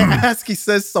time I ask, he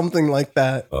says something like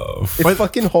that. It's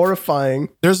fucking horrifying.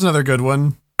 There's another good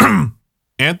one.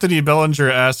 Anthony Bellinger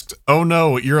asked, "Oh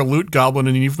no, you're a loot goblin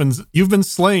and you've been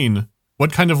slain.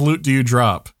 What kind of loot do you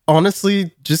drop?"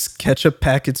 Honestly, just ketchup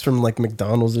packets from like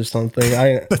McDonald's or something.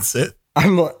 That's it. I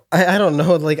don't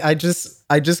know. Like I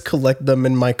just collect them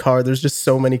in my car. There's just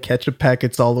so many ketchup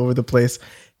packets all over the place.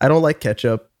 I don't like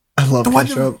ketchup. I love Why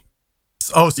ketchup.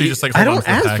 Oh, so you just like I hold on don't for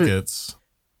ask for- packets.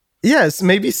 Yes,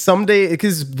 maybe someday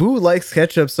because Boo likes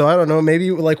ketchup, so I don't know.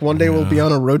 Maybe like one day we'll be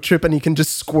on a road trip and he can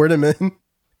just squirt him in.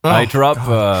 I Oh, drop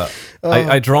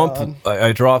I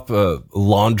drop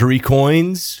laundry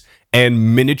coins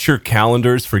and miniature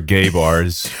calendars for gay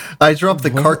bars. I dropped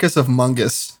the carcass of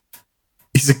Mungus.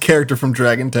 He's a character from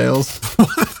Dragon Tales.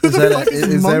 Is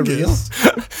that real?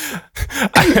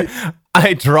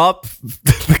 I drop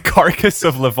the carcass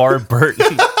of LeVar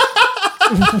Burton.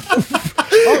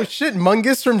 Oh shit!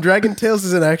 Mungus from Dragon Tales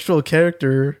is an actual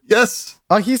character. Yes.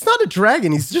 He's not a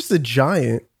dragon. He's just a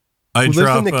giant I who lives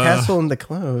drop in the castle in the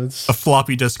clouds. a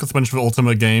floppy disk with a bunch of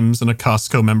Ultima games and a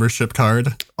Costco membership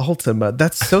card. Ultima.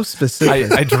 That's so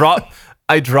specific.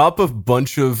 I drop a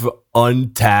bunch of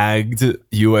untagged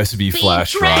USB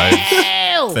flash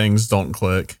drives. Things don't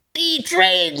click.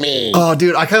 Oh,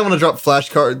 dude, I kind of want to drop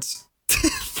flashcards.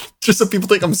 Just so people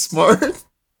think I'm smart.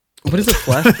 What is a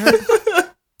flashcard?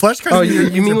 Flashcards. Oh, are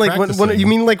used you mean for like when practicing. you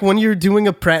mean like when you're doing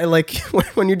a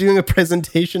when you're doing a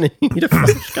presentation and you need a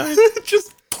flashcard?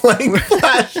 Just playing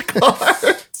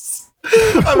flashcards.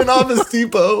 I'm in Office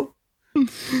Depot.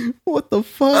 What the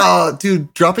fuck? Oh,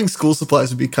 dude, dropping school supplies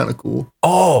would be kind of cool.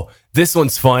 Oh, this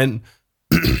one's fun.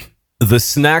 The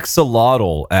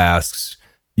Snaxolotl asks,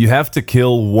 you have to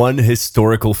kill one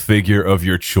historical figure of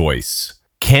your choice.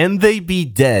 Can they be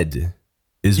dead?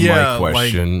 Is my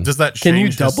question. Like, does that Can you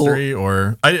change double- history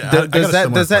or I got a does that-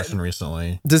 similar does that- question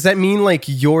recently. Does that mean like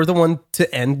you're the one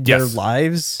to end their Yes.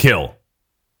 lives? Kill.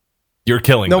 You're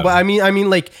killing No, them. but I mean,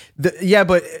 like,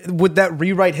 but would that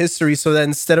rewrite history so that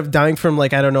instead of dying from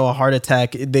like I don't know a heart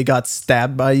attack, they got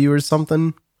stabbed by you or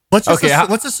something? Let's just Okay,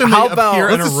 let's assume how they about- appear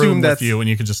in a let's room assume with that's- you and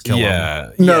you can just kill them. yeah.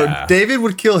 No, yeah. David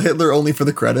would kill Hitler only for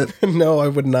the credit. No, I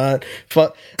would not.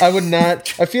 But I would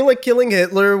not. I feel like killing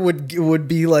Hitler would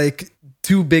be like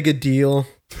too big a deal.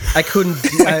 I couldn't.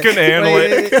 I couldn't handle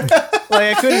it.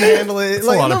 Like I couldn't handle it. It's a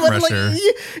like, lot of but, like, pressure.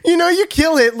 you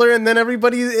kill Hitler and then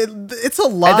everybody. It's a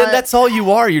lot. And then that's all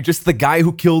you are. You're just the guy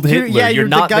who killed You're- Hitler. yeah, You're you're the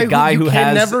not guy the who guy you who can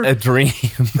has never- a dream.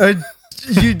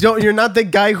 You're not the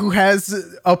guy who has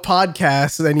a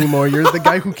podcast anymore. You're the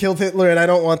guy who killed Hitler, and I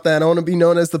don't want that. I want to be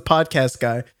known as the podcast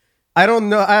guy. I don't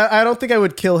know. I don't think I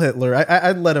would kill Hitler.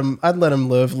 I'd let him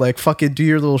live. Like, fuck it, do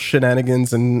your little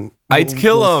shenanigans and I'd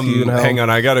kill we'll see you in hell. hang on,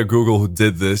 I gotta Google who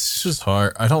did It's this. just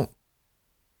hard. I don't.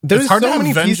 There's It's hard so to have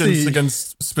many vengeance pieces.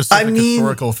 against specific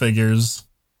historical figures.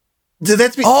 Did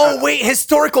that be? Oh wait,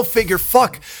 historical figure.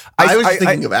 Fuck. I was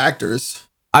thinking of actors.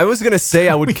 I was gonna say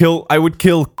I would kill.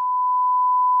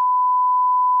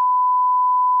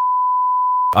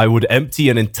 I would empty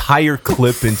an entire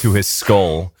clip into his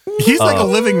skull. He's like a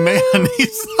living man.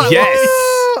 He's not Yes.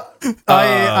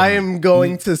 I am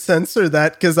going to censor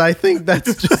that because I think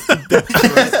that's just a death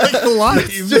threat. like alive.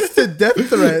 It's just a death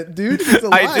threat, dude. He's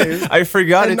alive. I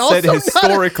forgot And it said also not a-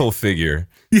 historical figure.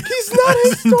 He's not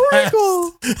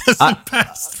historical. As a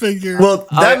past figure. Well,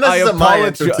 that I messes up my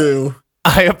answer apologize. too.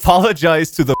 I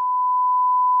apologize to the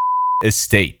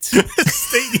estate.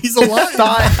 He's alive.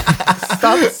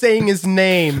 Stop saying his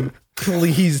name,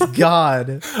 please,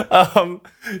 God.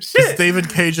 Is David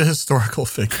Cage a historical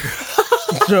figure?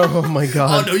 Oh my Oh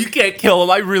God. no, you can't kill him.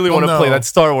 I really want to no. play that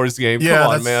Star Wars game. Yeah,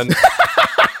 Come on, that's- man.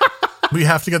 We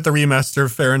have to get the remaster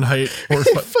of Fahrenheit or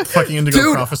fucking Indigo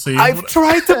Dude, Prophecy. I've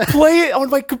tried to play it on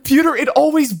my computer. It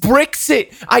always bricks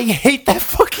it. I hate that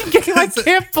fucking game. I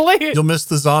can't play it. You'll miss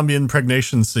the zombie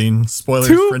impregnation scene. Spoilers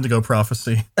Two- for Indigo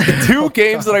Prophecy. Two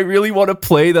games that I really want to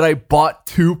play that I bought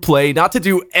to play, not to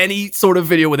do any sort of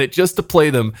video with it, just to play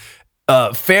them.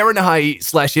 Fahrenheit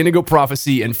 / Indigo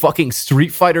Prophecy and fucking Street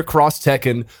Fighter Cross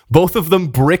Tekken. Both of them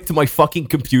bricked my fucking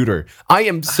computer. I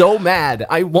am so mad.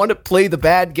 I want to play the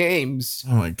bad games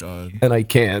Oh my god. and I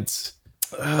can't.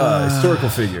 Historical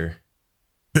figure.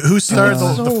 Who started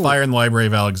the fire in the Library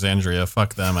of Alexandria?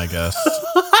 Fuck them, I guess.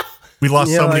 We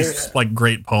lost so many like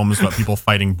great poems about people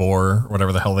fighting boar or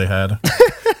whatever the hell they had.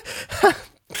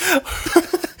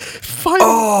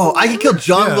 Oh, I could kill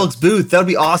John Wilkes Booth. That would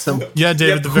be awesome. Yeah,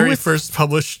 David, the very first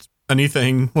published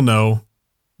anything, well, no.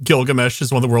 Gilgamesh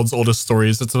is one of the world's oldest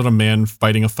stories. It's about a man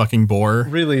fighting a fucking boar.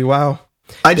 Really? Wow.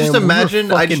 I just Damn, we were imagine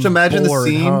fucking the bored,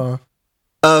 scene huh?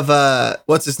 of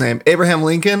what's his name? Abraham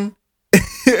Lincoln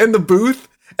in the booth,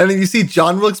 and then you see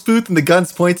John Wilkes Booth and the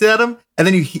gun's pointed at him, and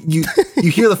then you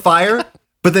hear the fire,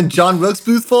 but then John Wilkes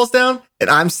Booth falls down, and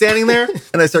I'm standing there,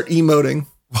 and I start emoting.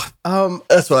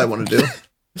 That's what I want to do.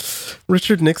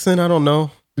 Richard Nixon, I don't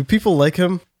know. Do people like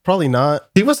him? Probably not.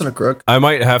 He wasn't a crook. I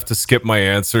might have to skip my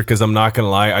answer because I'm not going to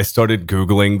lie. I started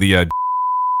Googling the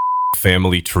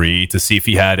family tree to see if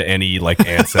he had any like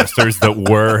ancestors that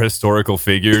were historical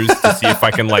figures to see if I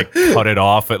can like cut it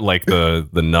off at like the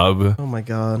nub. Oh my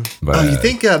God. But Oh, you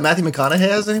think Matthew McConaughey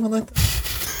has anyone like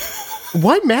that?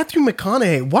 Why Matthew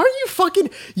McConaughey? Why are you fucking...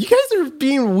 You guys are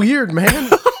being weird, man.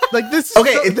 Like, this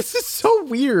Okay, this is so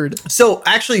weird. So,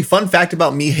 actually, fun fact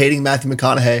about me hating Matthew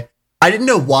McConaughey. I didn't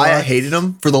know why I hated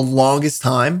him for the longest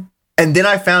time. And then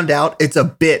I found out it's a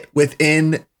bit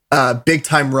within Big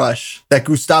Time Rush that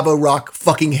Gustavo Rock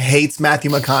fucking hates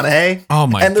Matthew McConaughey. Oh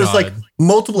my god. And there's like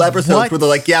multiple episodes What? where they're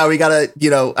like, yeah, we gotta,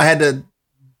 I had to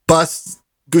bust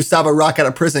Gustavo Rock out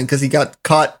of prison because he got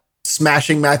caught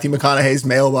smashing Matthew McConaughey's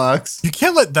mailbox. You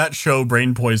can't let that show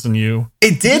brain poison you.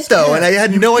 It did though, and I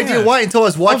had no idea can't. why until I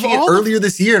was watching it all the- earlier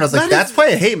this year, and I was like, That that's is- why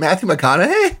I hate Matthew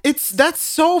McConaughey? That's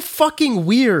so fucking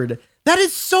weird. That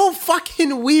is so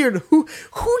fucking weird. Who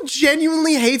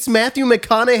genuinely hates Matthew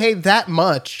McConaughey that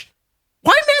much?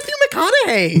 Why Matthew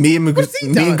McConaughey? Me and What's he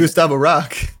me and done? Gustavo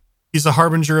Rock. He's a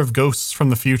harbinger of ghosts from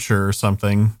the future or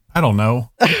something. I don't know.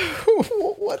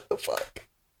 What the fuck?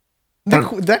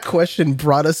 That question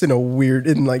brought us in a weird,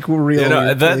 in like real. you know,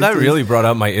 weird that places. really brought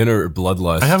out my inner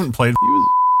bloodlust. I haven't played.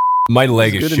 My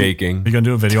leg is good in- shaking. Are you gonna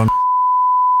do a video on?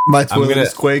 My I'm toilet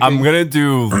is quaking. gonna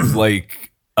do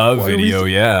like a video,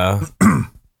 yeah.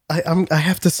 I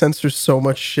have to censor so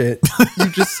much shit. You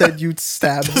just said you'd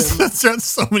stab him. There's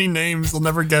so many names they'll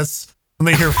never guess when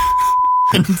they hear.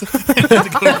 Indigo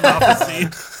Prophecy.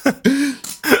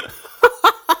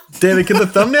 Damn it, can the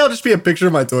thumbnail just be a picture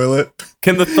of my toilet?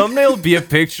 Can the thumbnail be a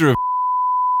picture of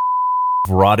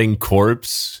rotting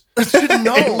corpse?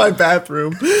 No, In my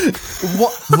bathroom.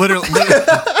 Literally,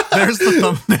 there's the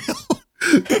thumbnail.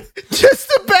 just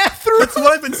the bathroom. That's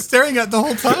what I've been staring at the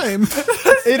whole time.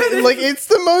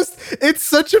 It's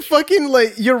such a fucking,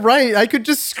 like, you're right. I could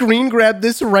just screen grab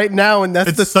this right now and that's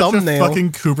It's the such thumbnail. a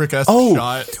fucking Kubrick-esque Oh,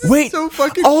 shot. wait. So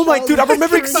fucking Oh my Charlie dude, I'm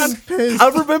remembering Manson pissed.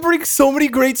 I'm remembering so many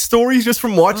great stories just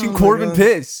from watching Corbin God.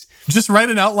 piss. Just write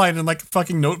an outline in like a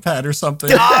fucking notepad or something.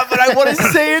 But I want to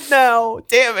say it now.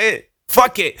 Damn it.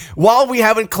 Fuck it. While we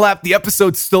haven't clapped, the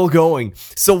episode's still going.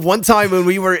 So one time when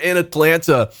we were in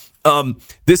Atlanta,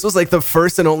 this was like the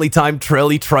first and only time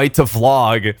Trelly tried to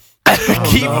vlog.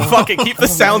 keep the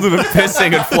sound of him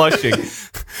pissing and flushing.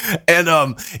 And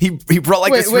he brought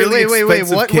like this really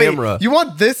expensive camera. You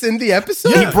want this in the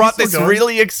episode? He brought this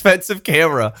really expensive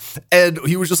camera, and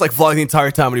he was just like vlogging the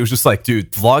entire time. And he was just like,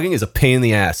 dude, vlogging is a pain in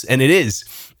the ass, and it is.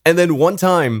 And then one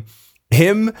time,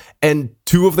 him and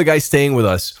two of the guys staying with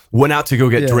us went out to go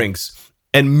get drinks.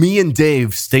 And me and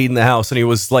Dave stayed in the house, and he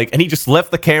was like, and he just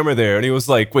left the camera there, and he was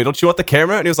like, wait, don't you want the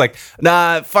camera? And he was like,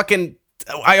 nah, fucking,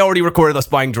 I already recorded us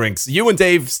buying drinks. You and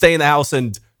Dave stay in the house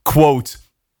and, quote,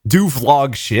 do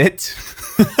vlog shit.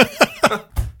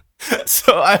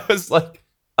 So I was like,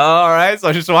 all right. So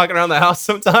I was just walking around the house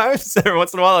sometimes. Every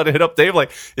once in a while, I'd hit up Dave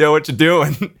like, yo, what you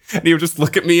doing? And he would just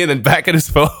look at me and then back at his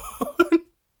phone.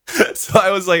 So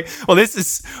I was like, well, this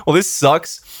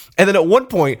sucks. And then at one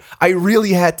point, I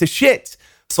really had to shit.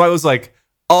 So I was like,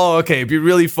 oh, okay, it'd be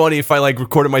really funny if I like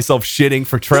recorded myself shitting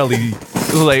for Trelly,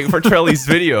 like for Trelly's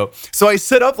video. So I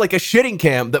set up like a shitting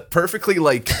cam that perfectly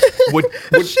like would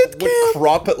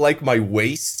crop at like my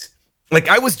waist. Like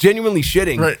I was genuinely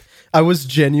shitting. Right. I was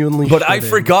genuinely But shitting. I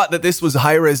forgot that this was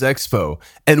High Res Expo,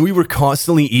 and we were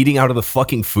constantly eating out of the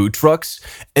fucking food trucks,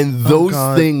 and those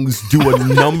things do a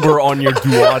number on your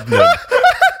duodenum.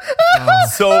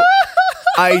 So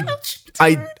I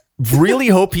really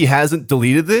hope he hasn't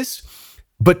deleted this,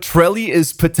 but Trelly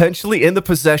is potentially in the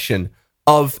possession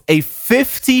of a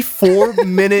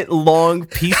 54-minute long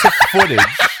piece of footage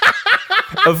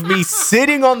of me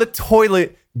sitting on the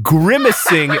toilet,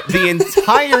 grimacing the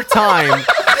entire time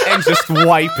and just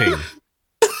wiping.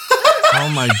 Oh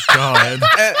my god.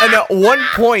 And at one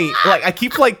point, like I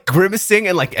keep like grimacing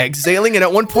and like exhaling, and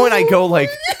at one point I go like,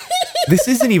 this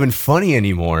isn't even funny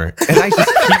anymore. And I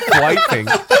just keep wiping.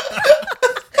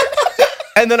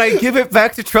 And then I give it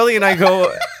back to Trelly and I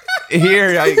go,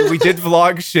 here, we did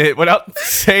vlog shit without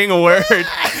saying a word.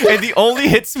 And he only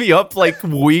hits me up like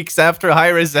weeks after High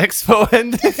Res Expo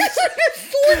ended.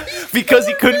 Because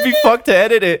he couldn't be fucked to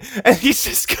edit it. And he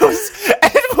just goes,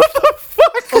 and what the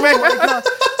fuck, man? Oh my God.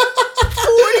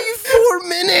 44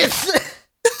 minutes.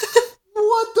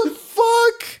 What the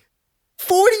fuck?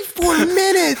 44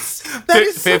 minutes. That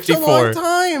is such a long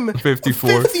time.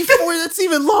 54. 54. That's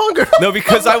even longer. No,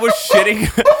 because I was shitting.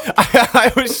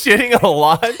 I was shitting a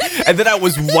lot, and then I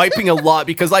was wiping a lot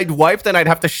because I'd wipe, then I'd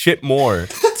have to shit more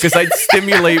because I'd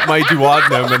stimulate my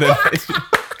duodenum, and then.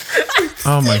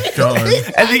 Oh my god.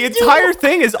 And the entire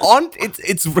thing is on.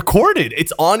 It's recorded.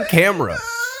 It's on camera,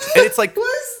 and it's like.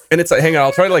 And it's like, hang on,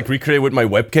 I'll try to like recreate it with my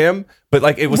webcam, but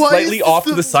like it was slightly off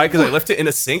to the side because I left it in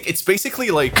a sink. It's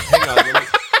basically like, hang on,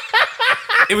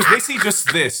 it was basically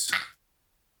just this.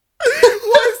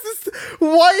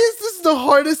 Why is this the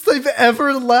hardest I've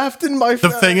ever laughed in my?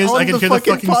 The thing is, I can hear the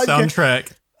fucking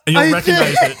soundtrack, and you'll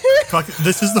recognize it.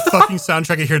 This is the fucking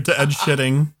soundtrack I hear to Ed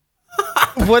shitting.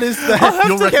 What is that?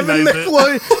 You'll recognize it.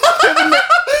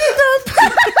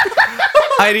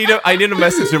 I need to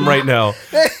message him right now.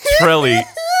 Trelly,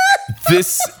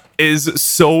 this is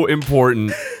so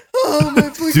important.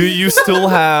 Do you still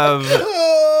have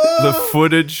the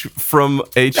footage from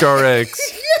HRX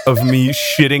of me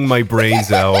shitting my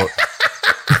brains out?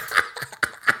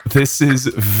 This is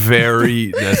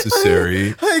very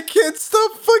necessary. I can't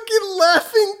stop fucking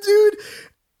laughing, dude.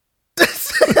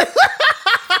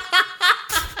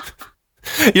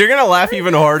 You're gonna laugh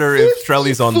even harder if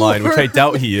Trelly's online, which I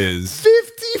doubt he is.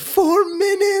 54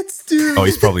 minutes, dude. Oh,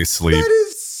 he's probably asleep. That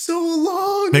is so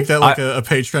long. Make that like a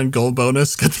Patreon gold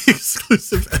bonus. Get the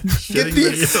exclusive Ed shitting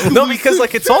video. No, because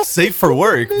like it's all safe for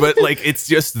work, but like it's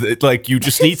just like you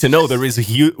just need to know there is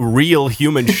a real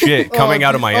human shit coming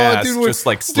out of my ass, dude, just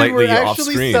like slightly off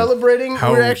screen.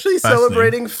 We're actually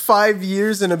celebrating 5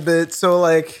 years in a bit, so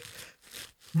like,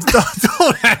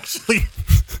 don't actually.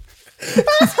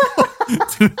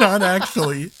 Do not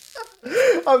actually.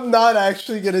 I'm not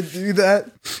actually gonna do that.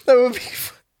 That would be.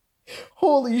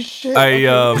 Holy shit!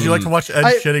 Would you like to watch Ed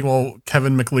shitting while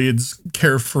Kevin McLeod's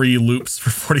carefree loops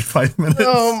for 45 minutes?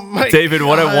 Oh my David, God.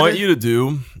 what I want you to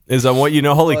do is I want you to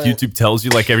know how like YouTube tells you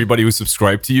like everybody who's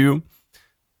subscribed to you,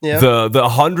 the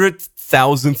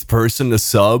 100,000th person to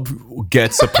sub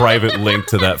gets a private link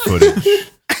to that footage.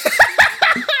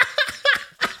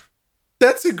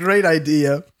 That's a great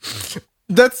idea.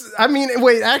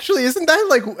 Wait, actually, isn't that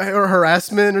like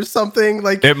harassment or something?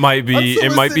 Like it might be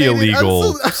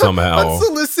illegal somehow.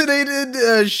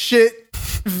 Unsolicited shit.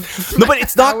 No, but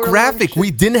it's not graphic.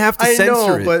 We didn't have to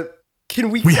censor it. But can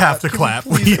we? We have to clap.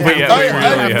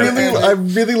 I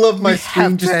really love my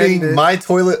screen just being my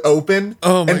toilet open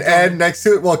and Ed next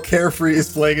to it while Carefree is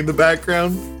playing in the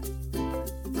background.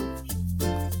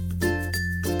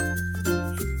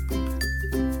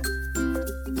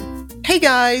 Hey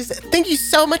guys, thank you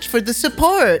so much for the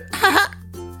support.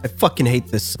 I fucking hate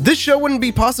this. This show wouldn't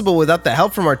be possible without the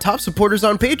help from our top supporters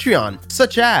on Patreon,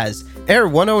 such as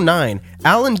Air109,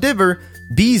 Alan Diver,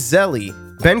 B. Zelly,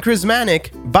 Ben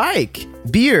Chrismanic, Bike,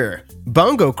 Beer,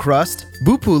 Bongo Crust,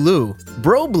 Bupulu,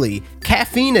 Brobly,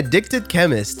 Caffeine Addicted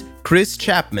Chemist, Chris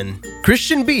Chapman,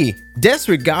 Christian B,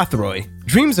 Desric Gothroy,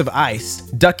 Dreams of Ice,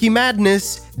 Ducky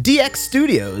Madness, DX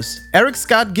Studios, Eric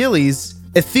Scott Gillies,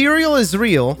 Ethereal is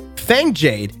Real, Fang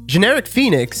Jade, Generic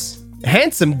Phoenix,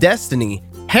 Handsome Destiny,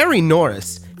 Harry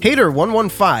Norris,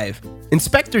 Hater115,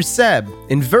 Inspector Seb,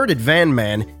 Inverted Van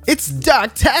Man, It's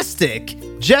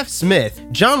Doctastic, Jeff Smith,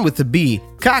 John with the B,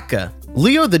 Kaka,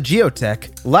 Leo the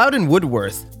Geotech, Loudon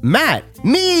Woodworth, Matt,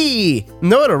 me,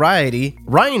 Notoriety,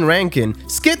 Ryan Rankin,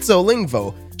 Schizo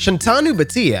Lingvo, Shantanu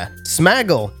Batia,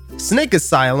 Smaggle, Snake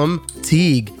Asylum,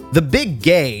 Teague, The Big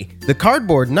Gay, The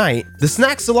Cardboard Knight, The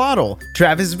Snacksalotl,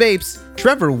 Travis Vapes,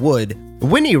 Trevor Wood,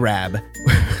 Winnie Rab,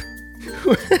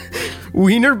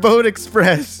 Wiener Boat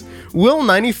Express,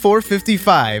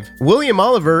 Will9455, William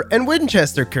Oliver, and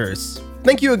Winchester Curse.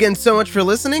 Thank you again so much for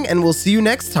listening, and we'll see you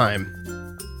next time.